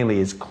not nearly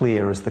as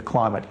clear as the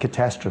climate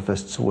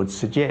catastrophists would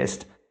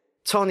suggest.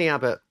 Tony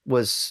Abbott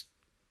was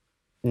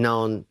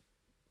known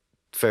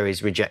for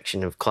his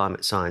rejection of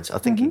climate science. I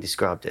think he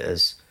described it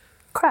as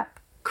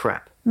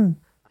crap.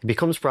 He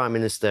becomes Prime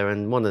Minister,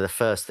 and one of the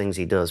first things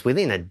he does,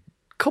 within a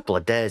couple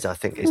of days, I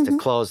think, is to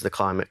close the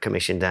Climate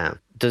Commission down.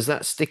 Does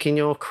that stick in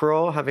your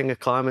craw, having a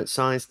climate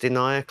science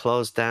denier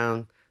close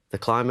down the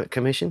Climate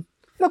Commission?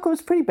 Look, it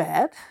was pretty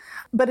bad,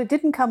 but it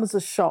didn't come as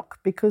a shock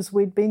because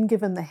we'd been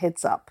given the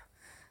heads up.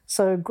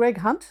 So Greg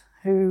Hunt,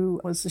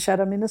 who was the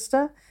Shadow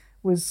Minister,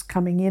 was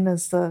coming in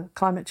as the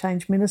Climate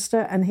Change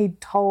Minister, and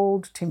he'd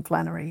told Tim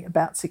Flannery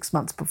about 6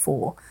 months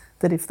before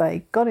that if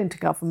they got into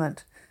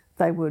government,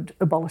 they would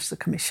abolish the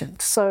commission.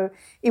 So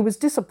it was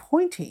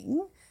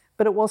disappointing,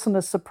 but it wasn't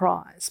a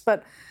surprise.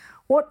 But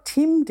what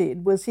Tim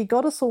did was he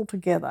got us all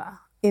together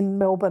in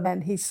Melbourne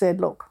and he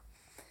said, look,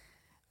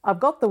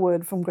 I've got the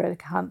word from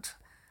Greg Hunt.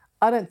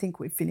 I don't think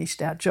we've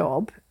finished our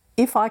job.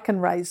 If I can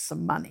raise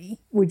some money,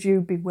 would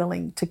you be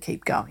willing to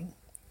keep going?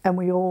 And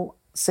we all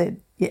said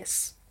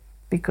yes.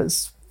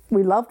 because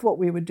we loved what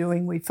we were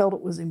doing. We felt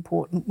it was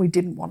important. We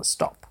didn't want to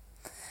stop.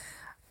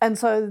 And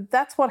so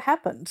that's what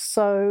happened.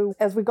 So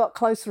as we got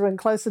closer and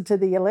closer to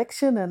the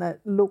election and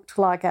it looked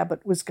like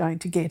Abbott was going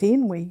to get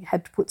in, we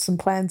had to put some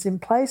plans in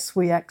place.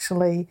 We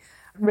actually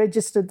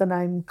registered the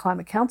name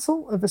Climate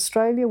Council of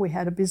Australia. We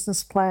had a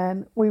business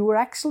plan. We were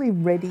actually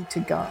ready to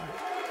go.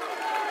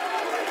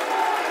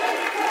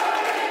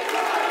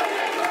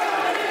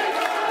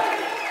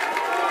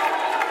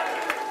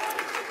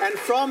 And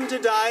from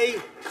today,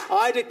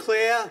 I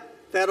declare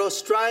that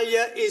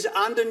Australia is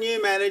under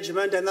new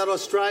management and that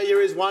Australia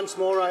is once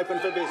more open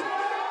for business.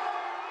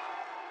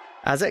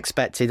 As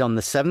expected, on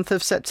the 7th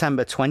of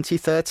September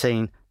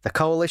 2013, the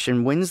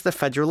Coalition wins the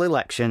federal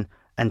election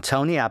and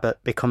Tony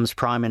Abbott becomes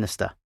Prime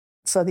Minister.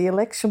 So the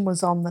election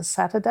was on the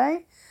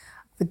Saturday.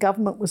 The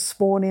government was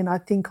sworn in, I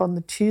think, on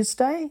the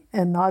Tuesday,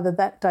 and either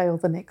that day or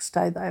the next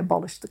day they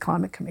abolished the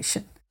Climate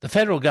Commission. The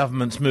federal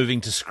government's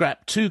moving to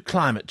scrap 2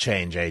 climate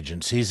change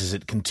agencies as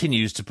it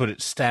continues to put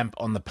its stamp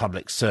on the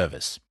public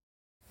service.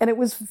 And it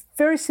was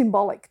very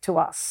symbolic to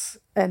us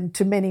and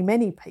to many,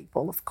 many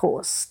people, of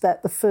course,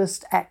 that the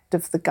first act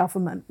of the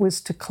government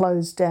was to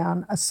close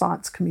down a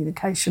science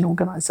communication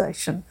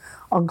organisation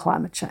on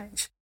climate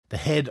change. The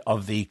head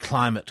of the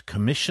Climate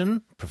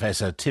Commission,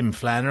 Professor Tim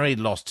Flannery,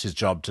 lost his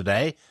job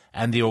today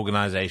and the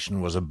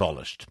organisation was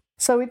abolished.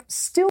 So it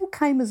still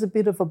came as a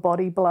bit of a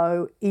body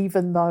blow,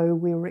 even though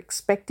we were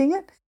expecting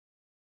it.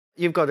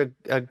 You've got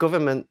a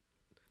government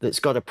that's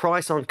got a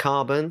price on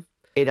carbon,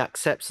 it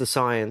accepts the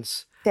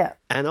science. Yeah.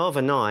 And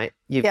overnight,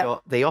 you've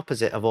got the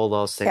opposite of all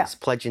those things,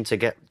 pledging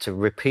to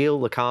repeal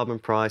the carbon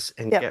price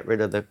and get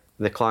rid of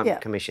the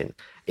Climate Commission.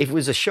 It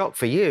was a shock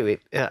for you.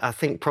 I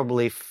think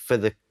probably for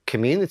the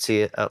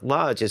community at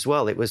large as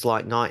well. It was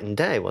like night and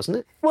day, wasn't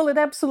it? Well, it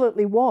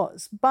absolutely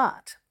was.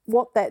 But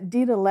what that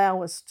did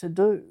allow us to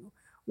do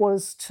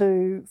was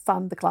to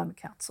fund the Climate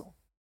Council.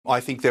 I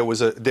think there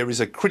is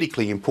a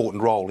critically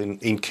important role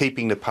in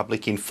keeping the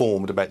public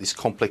informed about this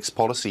complex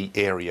policy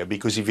area,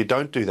 because if you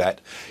don't do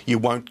that, you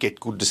won't get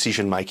good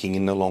decision making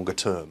in the longer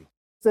term.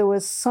 There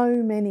were so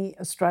many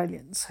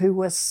Australians who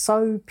were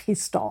so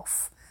pissed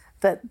off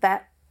that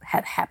that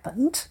had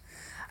happened.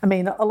 I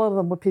mean, a lot of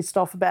them were pissed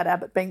off about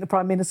Abbott being the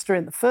Prime Minister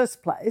in the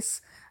first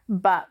place,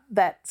 but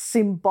that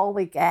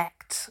symbolic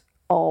act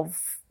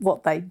of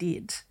what they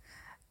did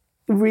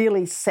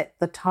really set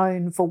the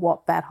tone for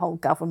what that whole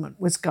government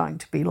was going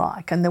to be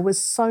like. And there was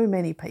so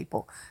many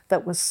people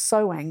that were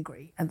so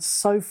angry and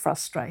so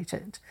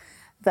frustrated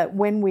that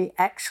when we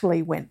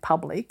actually went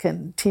public,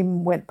 and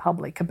Tim went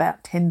public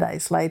about 10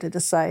 days later to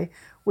say,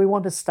 we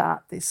want to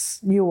start this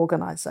new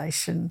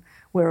organisation,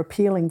 we're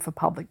appealing for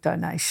public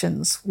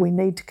donations, we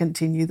need to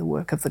continue the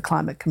work of the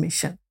Climate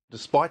Commission.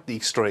 Despite the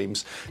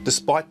extremes,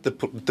 despite the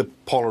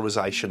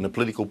polarisation, the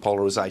political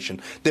polarisation,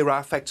 there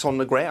are facts on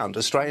the ground.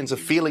 Australians are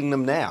feeling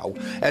them now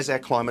as our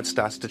climate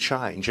starts to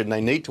change, and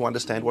they need to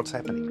understand what's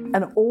happening.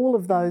 And all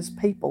of those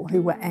people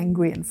who were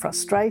angry and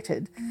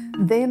frustrated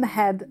then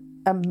had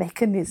a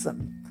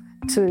mechanism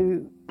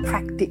to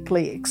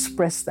practically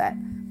express that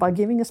by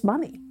giving us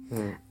money.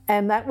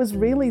 And that was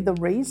really the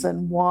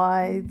reason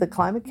why the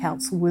Climate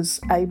Council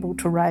was able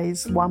to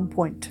raise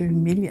 $1.2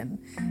 million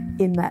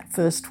in that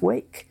first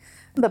week.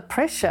 The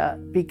pressure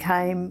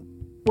became,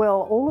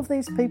 well, all of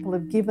these people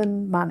have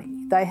given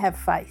money. They have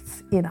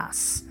faith in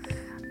us.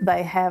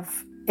 They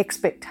have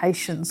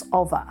expectations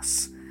of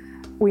us.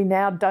 We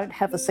now don't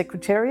have a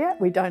secretariat.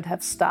 We don't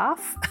have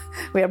staff.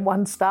 We had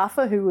one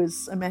staffer who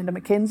was Amanda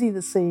McKenzie,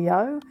 the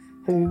CEO,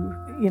 who,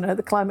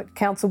 the Climate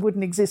Council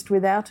wouldn't exist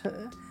without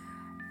her.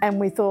 And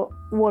we thought,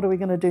 what are we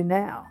going to do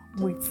now?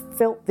 We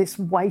felt this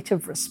weight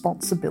of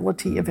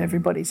responsibility of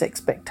everybody's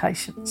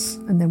expectations.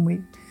 And then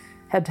we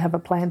had to have a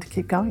plan to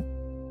keep going.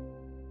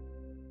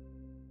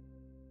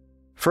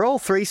 For all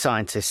 3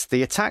 scientists,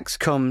 the attacks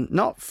come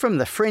not from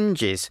the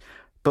fringes,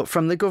 but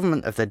from the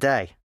government of the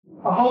day.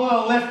 A whole lot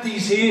of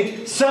lefties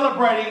here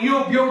celebrating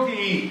your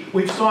beauty.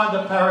 We've signed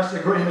the Paris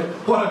Agreement.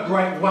 What a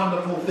great,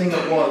 wonderful thing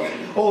it was.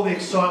 All the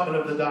excitement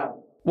of the day.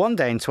 One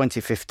day in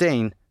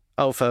 2015,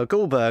 Ofer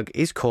Gullberg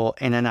is caught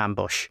in an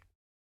ambush.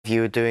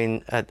 You were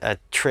doing a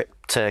trip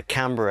to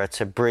Canberra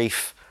to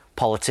brief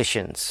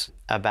politicians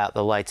about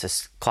the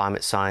latest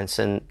climate science,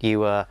 and you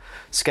were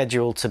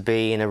scheduled to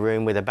be in a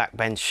room with a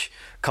backbench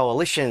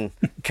coalition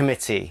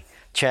committee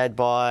chaired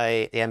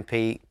by the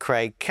MP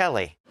Craig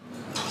Kelly.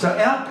 So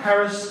our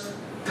Paris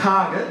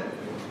target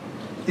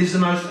is the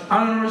most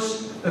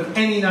onerous of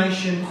any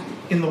nation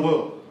in the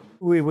world.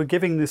 We were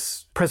giving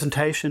this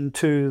presentation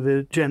to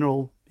the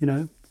general,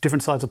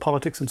 different sides of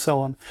politics and so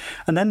on.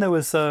 And then there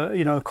was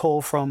a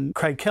call from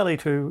Craig Kelly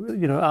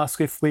to,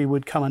 ask if we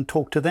would come and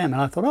talk to them.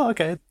 And I thought, oh,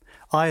 okay.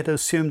 I had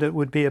assumed it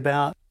would be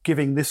about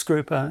giving this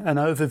group an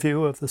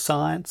overview of the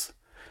science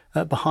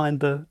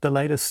behind the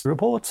latest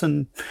reports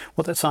and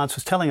what that science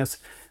was telling us.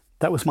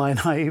 That was my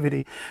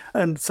naivety.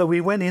 And so we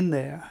went in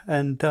there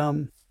and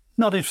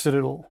not interested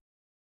at all.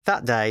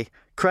 That day,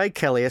 Craig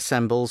Kelly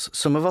assembles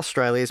some of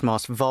Australia's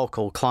most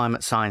vocal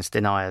climate science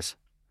deniers.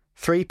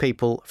 3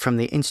 people from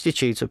the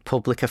Institute of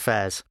Public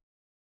Affairs.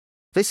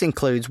 This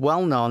includes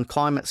well-known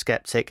climate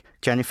skeptic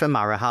Jennifer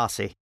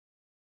Marahasi.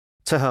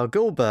 To her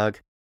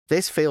Goldberg,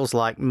 this feels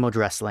like mud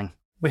wrestling.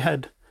 We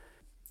had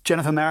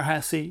Jennifer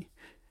Marahasi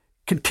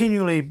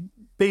continually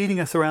beating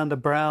us around the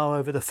brow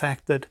over the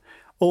fact that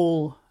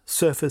all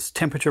surface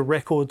temperature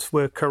records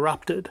were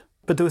corrupted.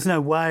 But there was no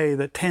way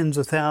that tens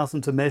of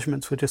thousands of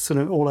measurements were just sort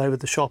of all over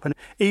the shop. And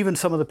even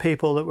some of the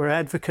people that were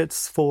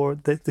advocates for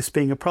this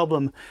being a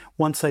problem,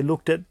 once they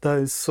looked at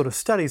those sort of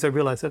studies, they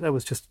realised that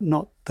was just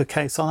not the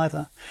case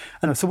either.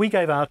 And so we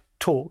gave our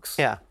talks,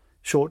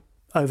 short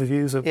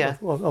overviews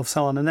of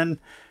so on. And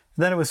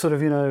then it was sort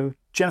of,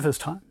 Jennifer's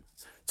time.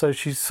 So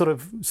she sort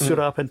of stood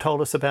up and told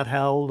us about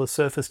how all the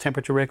surface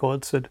temperature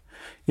records had,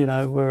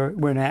 were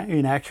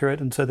inaccurate,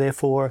 and so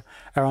therefore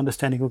our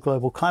understanding of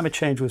global climate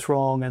change was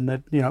wrong, and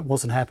that it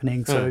wasn't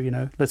happening.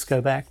 So let's go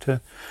back to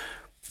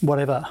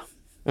whatever.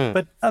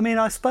 But I mean,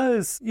 I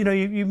suppose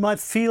you might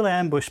feel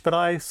ambushed, but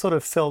I sort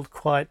of felt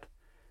quite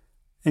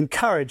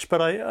encouraged. But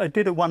I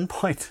did at one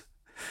point,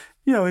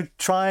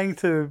 trying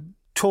to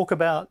talk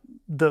about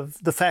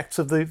the facts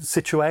of the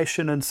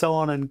situation and so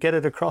on, and get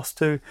it across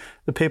to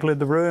the people in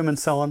the room and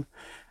so on,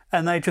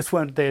 and they just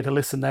weren't there to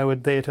listen. They were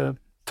there to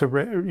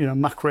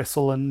muck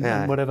wrestle and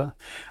whatever.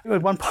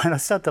 At one point I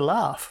started to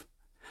laugh,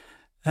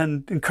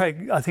 and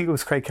Craig, I think it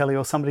was Craig Kelly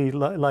or somebody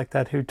like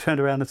that, who turned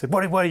around and said,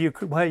 why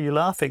are you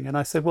laughing? And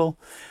I said, well,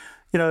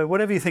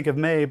 whatever you think of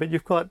me, but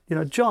you've got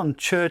John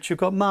Church, you've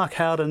got Mark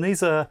Howden,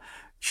 these are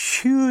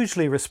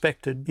hugely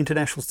respected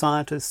international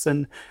scientists,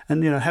 and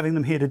having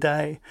them here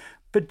today,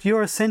 but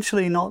you're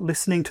essentially not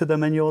listening to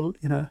them, and you're,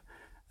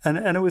 and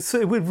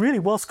it really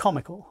was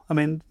comical. I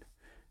mean,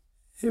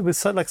 it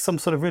was like some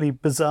sort of really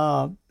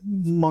bizarre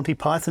Monty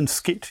Python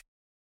skit.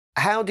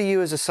 How do you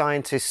as a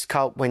scientist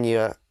cope when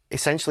you're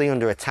essentially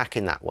under attack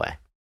in that way?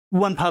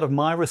 One part of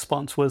my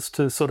response was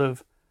to sort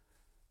of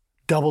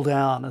double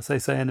down, as they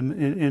say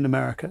in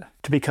America,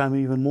 to become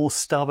even more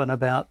stubborn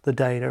about the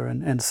data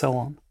and so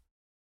on.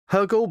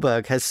 Herr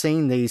Goldberg has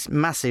seen these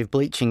massive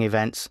bleaching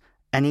events,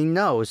 and he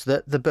knows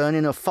that the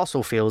burning of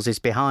fossil fuels is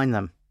behind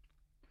them.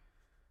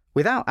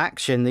 Without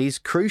action, these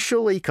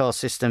crucial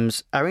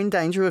ecosystems are in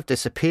danger of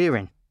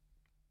disappearing.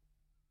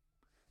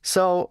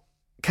 So,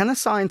 can a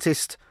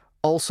scientist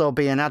also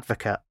be an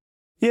advocate?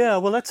 Yeah,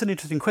 well, that's an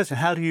interesting question.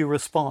 How do you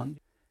respond?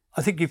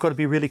 I think you've got to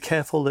be really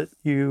careful that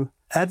you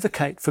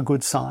advocate for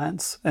good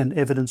science and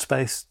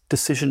evidence-based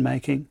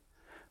decision-making.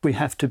 We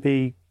have to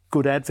be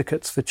good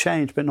advocates for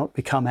change, but not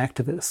become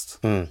activists.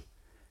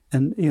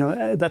 And,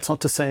 that's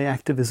not to say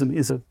activism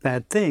is a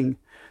bad thing,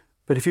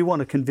 but if you want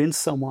to convince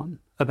someone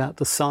about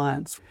the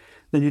science,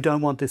 then you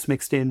don't want this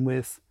mixed in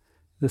with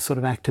the sort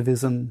of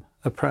activism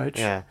approach.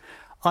 Yeah.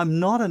 I'm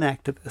not an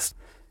activist.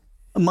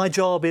 My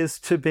job is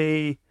to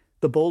be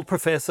the bald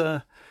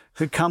professor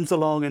who comes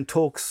along and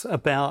talks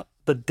about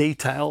the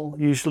detail,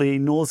 usually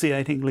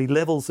nauseatingly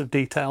levels of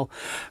detail,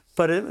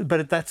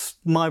 but that's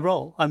my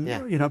role. I'm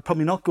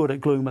probably not good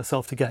at gluing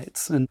myself to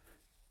gates, and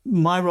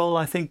my role,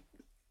 I think,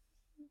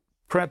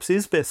 perhaps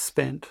is best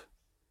spent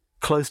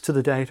close to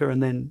the data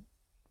and then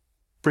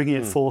bringing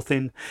it forth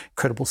in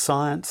credible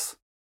science.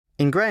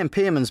 In Graham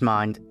Pearman's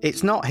mind,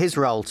 it's not his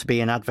role to be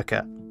an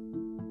advocate.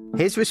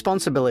 His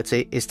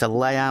responsibility is to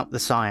lay out the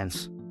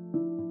science.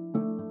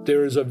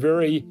 There is a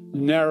very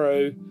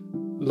narrow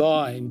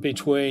line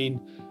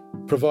between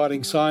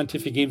providing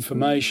scientific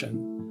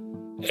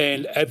information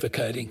and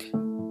advocating.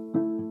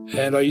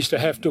 And I used to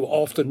have to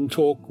often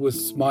talk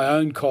with my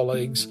own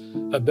colleagues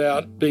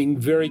about being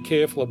very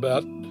careful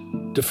about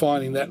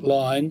defining that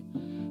line,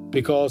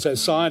 because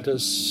as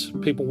scientists,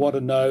 people want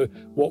to know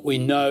what we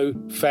know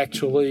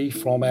factually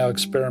from our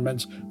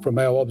experiments, from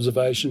our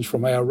observations,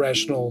 from our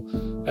rational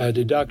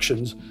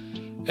deductions.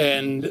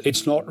 And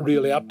it's not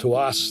really up to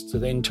us to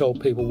then tell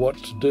people what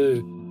to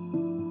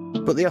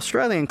do. But the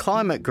Australian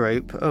Climate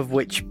Group, of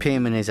which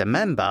Pearman is a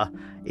member,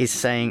 is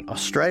saying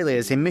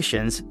Australia's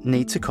emissions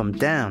need to come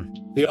down.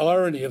 The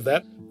irony of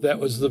that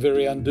was the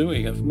very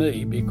undoing of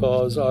me,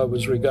 because I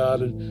was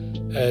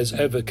regarded as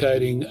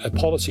advocating a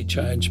policy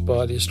change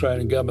by the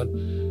Australian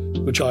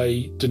government, which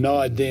I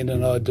denied then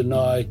and I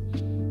deny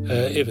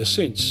ever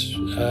since.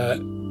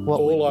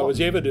 All I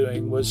was ever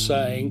doing was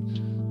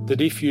saying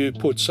that if you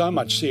put so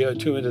much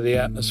CO2 into the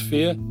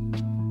atmosphere,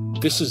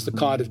 this is the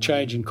kind of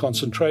change in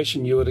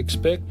concentration you would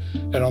expect,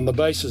 and on the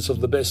basis of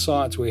the best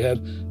science we have,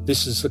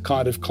 this is the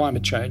kind of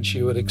climate change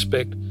you would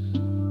expect.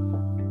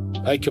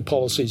 Make your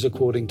policies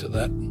according to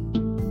that.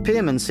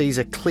 Pearman sees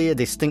a clear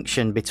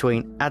distinction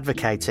between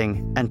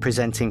advocating and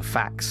presenting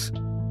facts.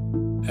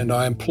 And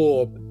I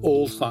implore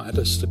all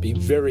scientists to be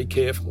very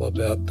careful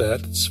about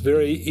that. It's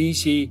very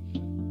easy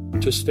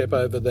to step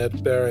over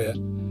that barrier.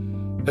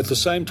 At the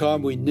same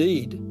time, we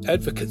need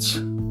advocates,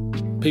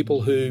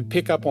 people who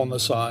pick up on the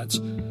science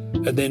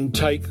and then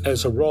take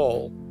as a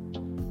role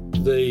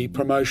the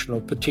promotion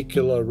of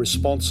particular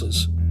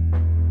responses,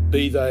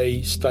 be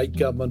they state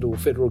government or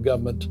federal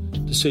government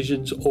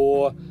decisions,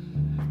 or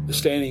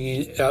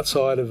standing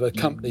outside of a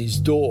company's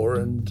door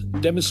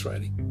and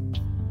demonstrating.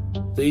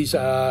 These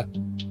are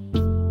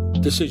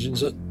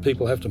decisions that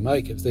people have to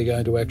make if they're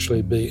going to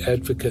actually be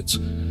advocates.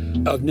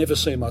 I've never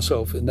seen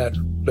myself in that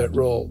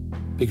role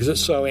because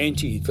it's so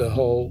anti the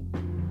whole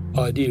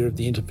idea of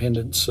the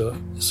independence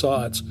of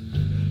science.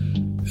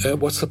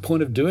 What's the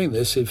point of doing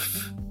this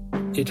if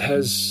it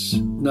has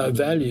no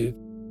value?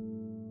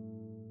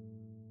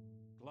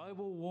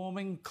 Global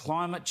warming,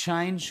 climate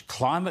change,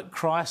 climate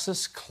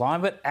crisis,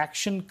 climate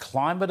action,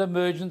 climate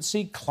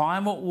emergency,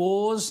 climate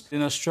wars.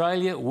 In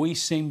Australia, we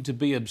seem to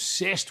be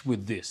obsessed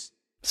with this.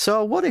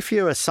 So what if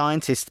you're a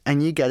scientist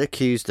and you get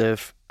accused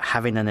of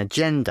having an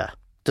agenda?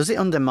 Does it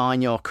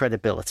undermine your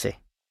credibility?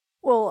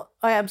 Well,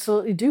 I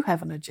absolutely do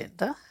have an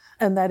agenda,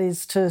 and that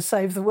is to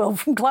save the world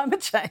from climate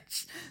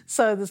change.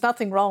 So there's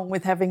nothing wrong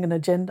with having an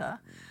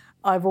agenda.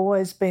 I've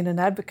always been an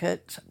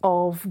advocate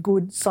of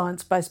good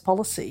science-based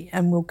policy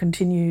and will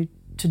continue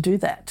to do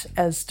that,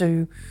 as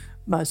do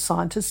most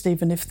scientists,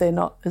 even if they're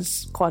not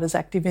quite as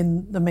active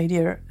in the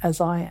media as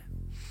I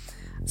am.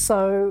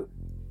 So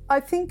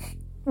I think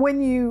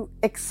when you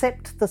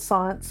accept the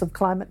science of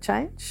climate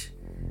change,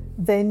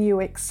 then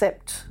you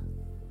accept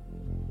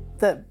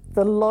that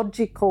the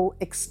logical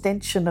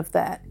extension of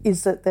that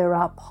is that there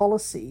are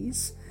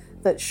policies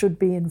that should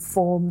be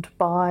informed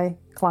by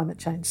climate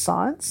change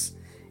science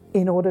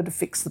in order to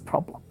fix the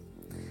problem.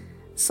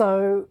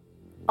 So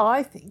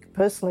I think,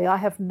 personally, I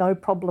have no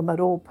problem at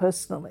all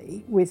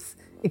personally with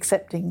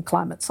accepting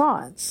climate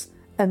science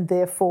and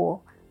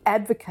therefore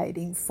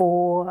advocating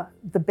for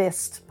the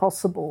best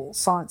possible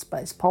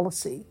science-based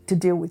policy to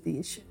deal with the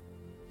issue.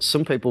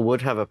 Some people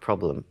would have a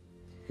problem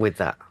with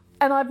that.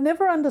 And I've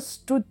never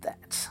understood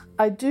that.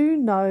 I do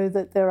know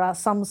that there are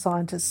some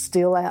scientists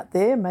still out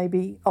there,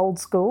 maybe old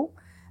school,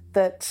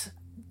 that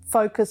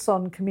focus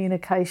on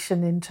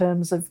communication in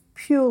terms of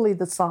purely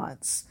the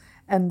science,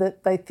 and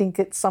that they think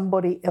it's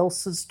somebody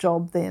else's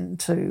job then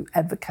to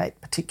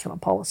advocate particular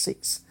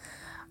policies.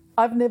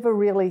 I've never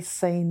really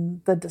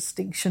seen the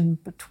distinction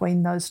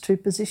between those two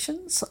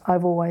positions.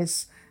 I've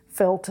always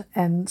felt,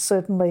 and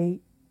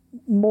certainly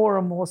more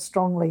and more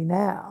strongly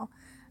now,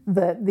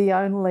 that the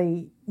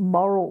only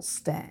moral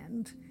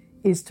stand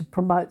is to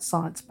promote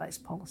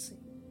science-based policy.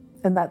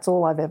 And that's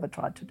all I've ever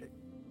tried to do.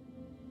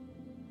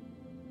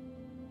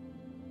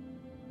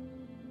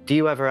 Do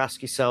you ever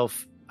ask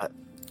yourself,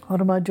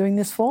 what am I doing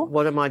this for?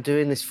 What am I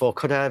doing this for?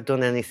 Could I have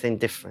done anything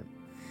different?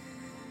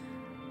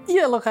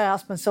 Yeah, look, I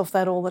ask myself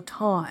that all the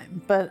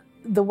time. But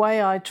the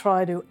way I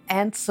try to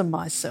answer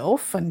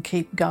myself and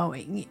keep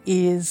going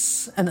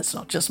is, and it's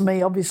not just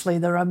me, obviously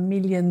there are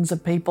millions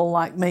of people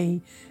like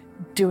me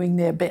doing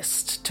their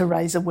best to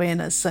raise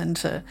awareness and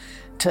to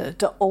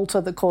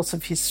alter the course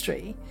of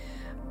history.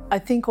 I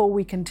think all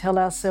we can tell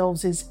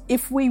ourselves is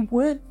if we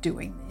weren't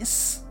doing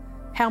this,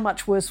 how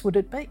much worse would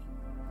it be?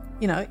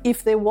 You know,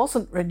 if there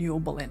wasn't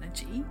renewable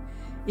energy,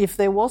 if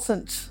there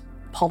wasn't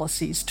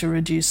policies to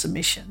reduce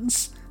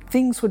emissions,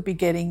 things would be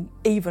getting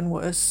even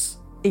worse,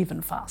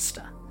 even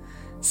faster.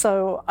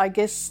 So I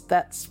guess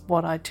that's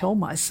what I tell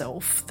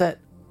myself, that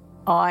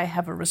I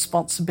have a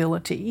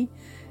responsibility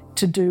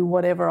to do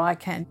whatever I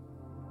can.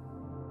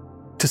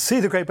 To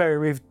see the Great Barrier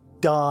Reef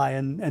die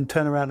and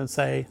turn around and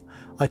say,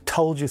 I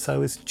told you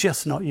so, is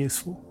just not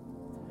useful.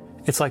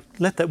 It's like,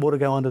 let that water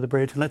go under the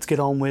bridge and let's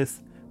get on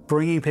with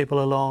bringing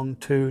people along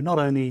to not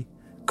only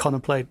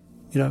contemplate,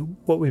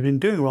 what we've been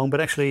doing wrong, but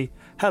actually,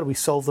 how do we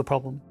solve the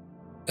problem?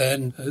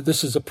 And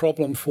this is a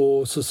problem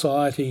for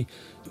society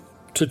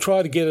to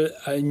try to get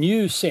a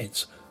new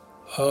sense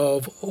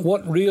of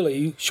what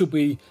really should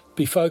we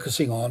be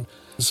focusing on,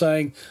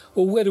 saying,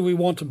 well, where do we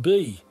want to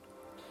be?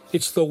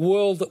 It's the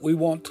world that we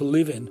want to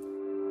live in.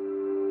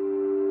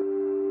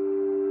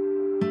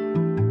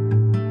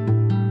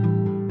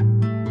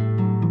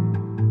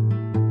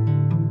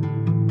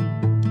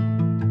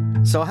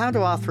 So how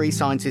do our three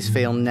scientists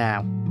feel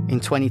now, in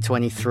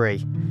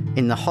 2023,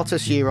 in the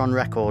hottest year on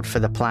record for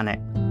the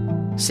planet,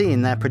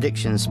 seeing their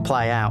predictions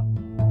play out?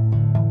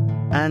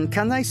 And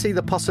can they see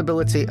the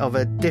possibility of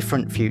a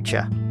different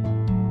future?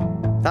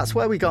 That's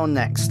where we go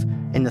next,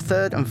 in the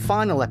third and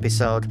final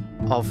episode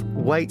of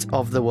Weight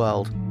of the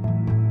World.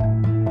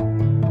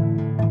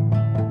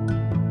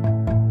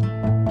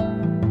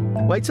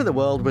 Weight of the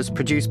World was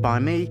produced by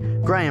me,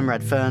 Graham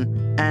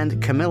Redfern, and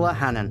Camilla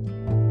Hannon.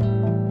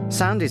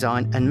 Sound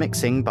design and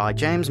mixing by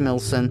James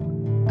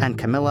Milson and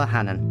Camilla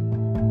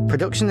Hannon.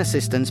 Production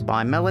assistance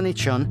by Melanie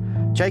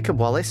Chun, Jacob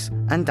Wallace,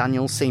 and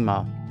Daniel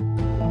Seymour.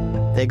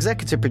 The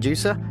executive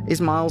producer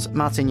is Miles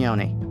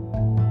Martignoni.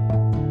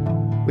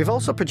 We've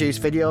also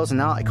produced videos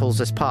and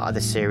articles as part of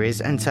this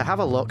series, and to have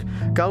a look,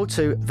 go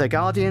to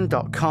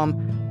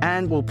theguardian.com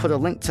and we'll put a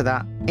link to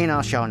that in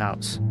our show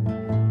notes.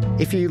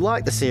 If you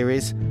like the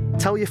series,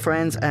 tell your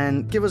friends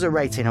and give us a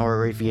rating or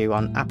a review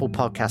on Apple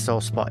Podcasts or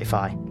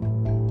Spotify.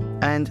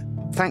 And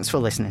thanks for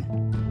listening.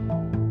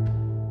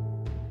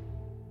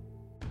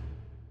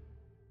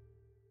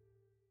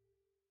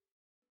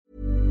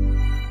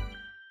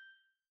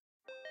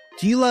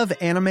 Do you love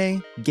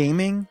anime,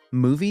 gaming,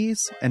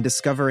 movies, and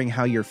discovering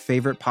how your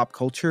favorite pop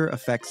culture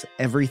affects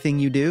everything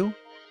you do?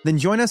 Then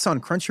join us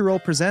on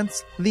Crunchyroll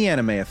Presents The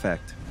Anime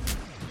Effect.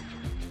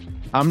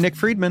 I'm Nick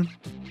Friedman.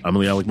 I'm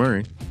Lee Alec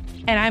Murray.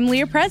 And I'm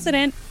Leah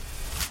President.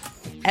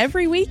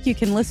 Every week, you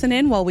can listen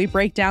in while we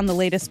break down the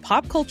latest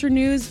pop culture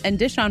news and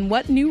dish on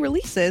what new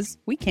releases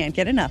we can't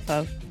get enough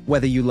of.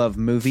 Whether you love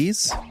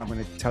movies, I'm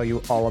going to tell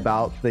you all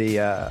about the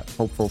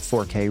hopeful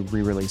 4K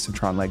re-release of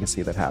Tron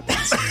Legacy that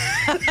happens.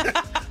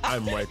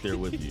 I'm right there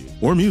with you.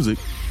 Or music.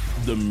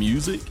 The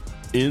music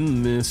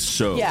in this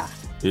show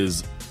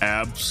is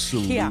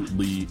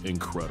absolutely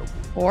incredible.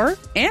 Or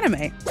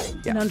anime.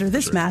 And under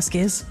this mask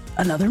is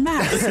another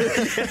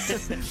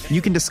mask.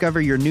 You can discover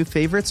your new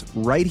favorites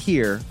right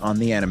here on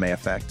The Anime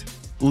Effect.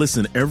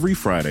 Listen every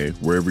Friday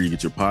wherever you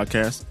get your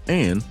podcasts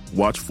and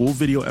watch full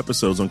video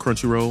episodes on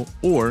Crunchyroll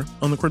or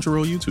on the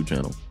Crunchyroll YouTube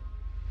channel.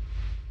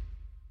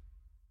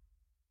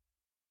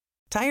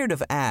 Tired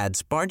of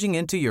ads barging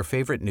into your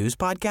favorite news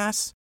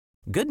podcasts?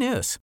 Good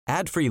news.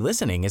 Ad-free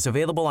listening is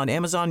available on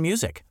Amazon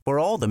Music for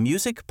all the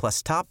music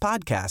plus top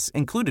podcasts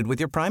included with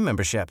your Prime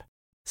membership.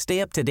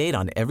 Stay up to date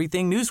on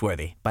everything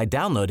newsworthy by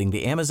downloading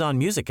the Amazon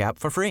Music app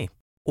for free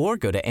or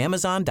go to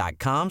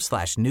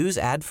amazon.com/news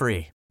ad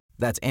free.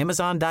 That's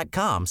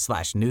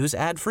amazon.com/news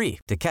ad free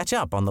to catch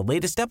up on the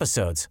latest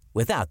episodes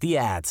without the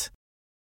ads.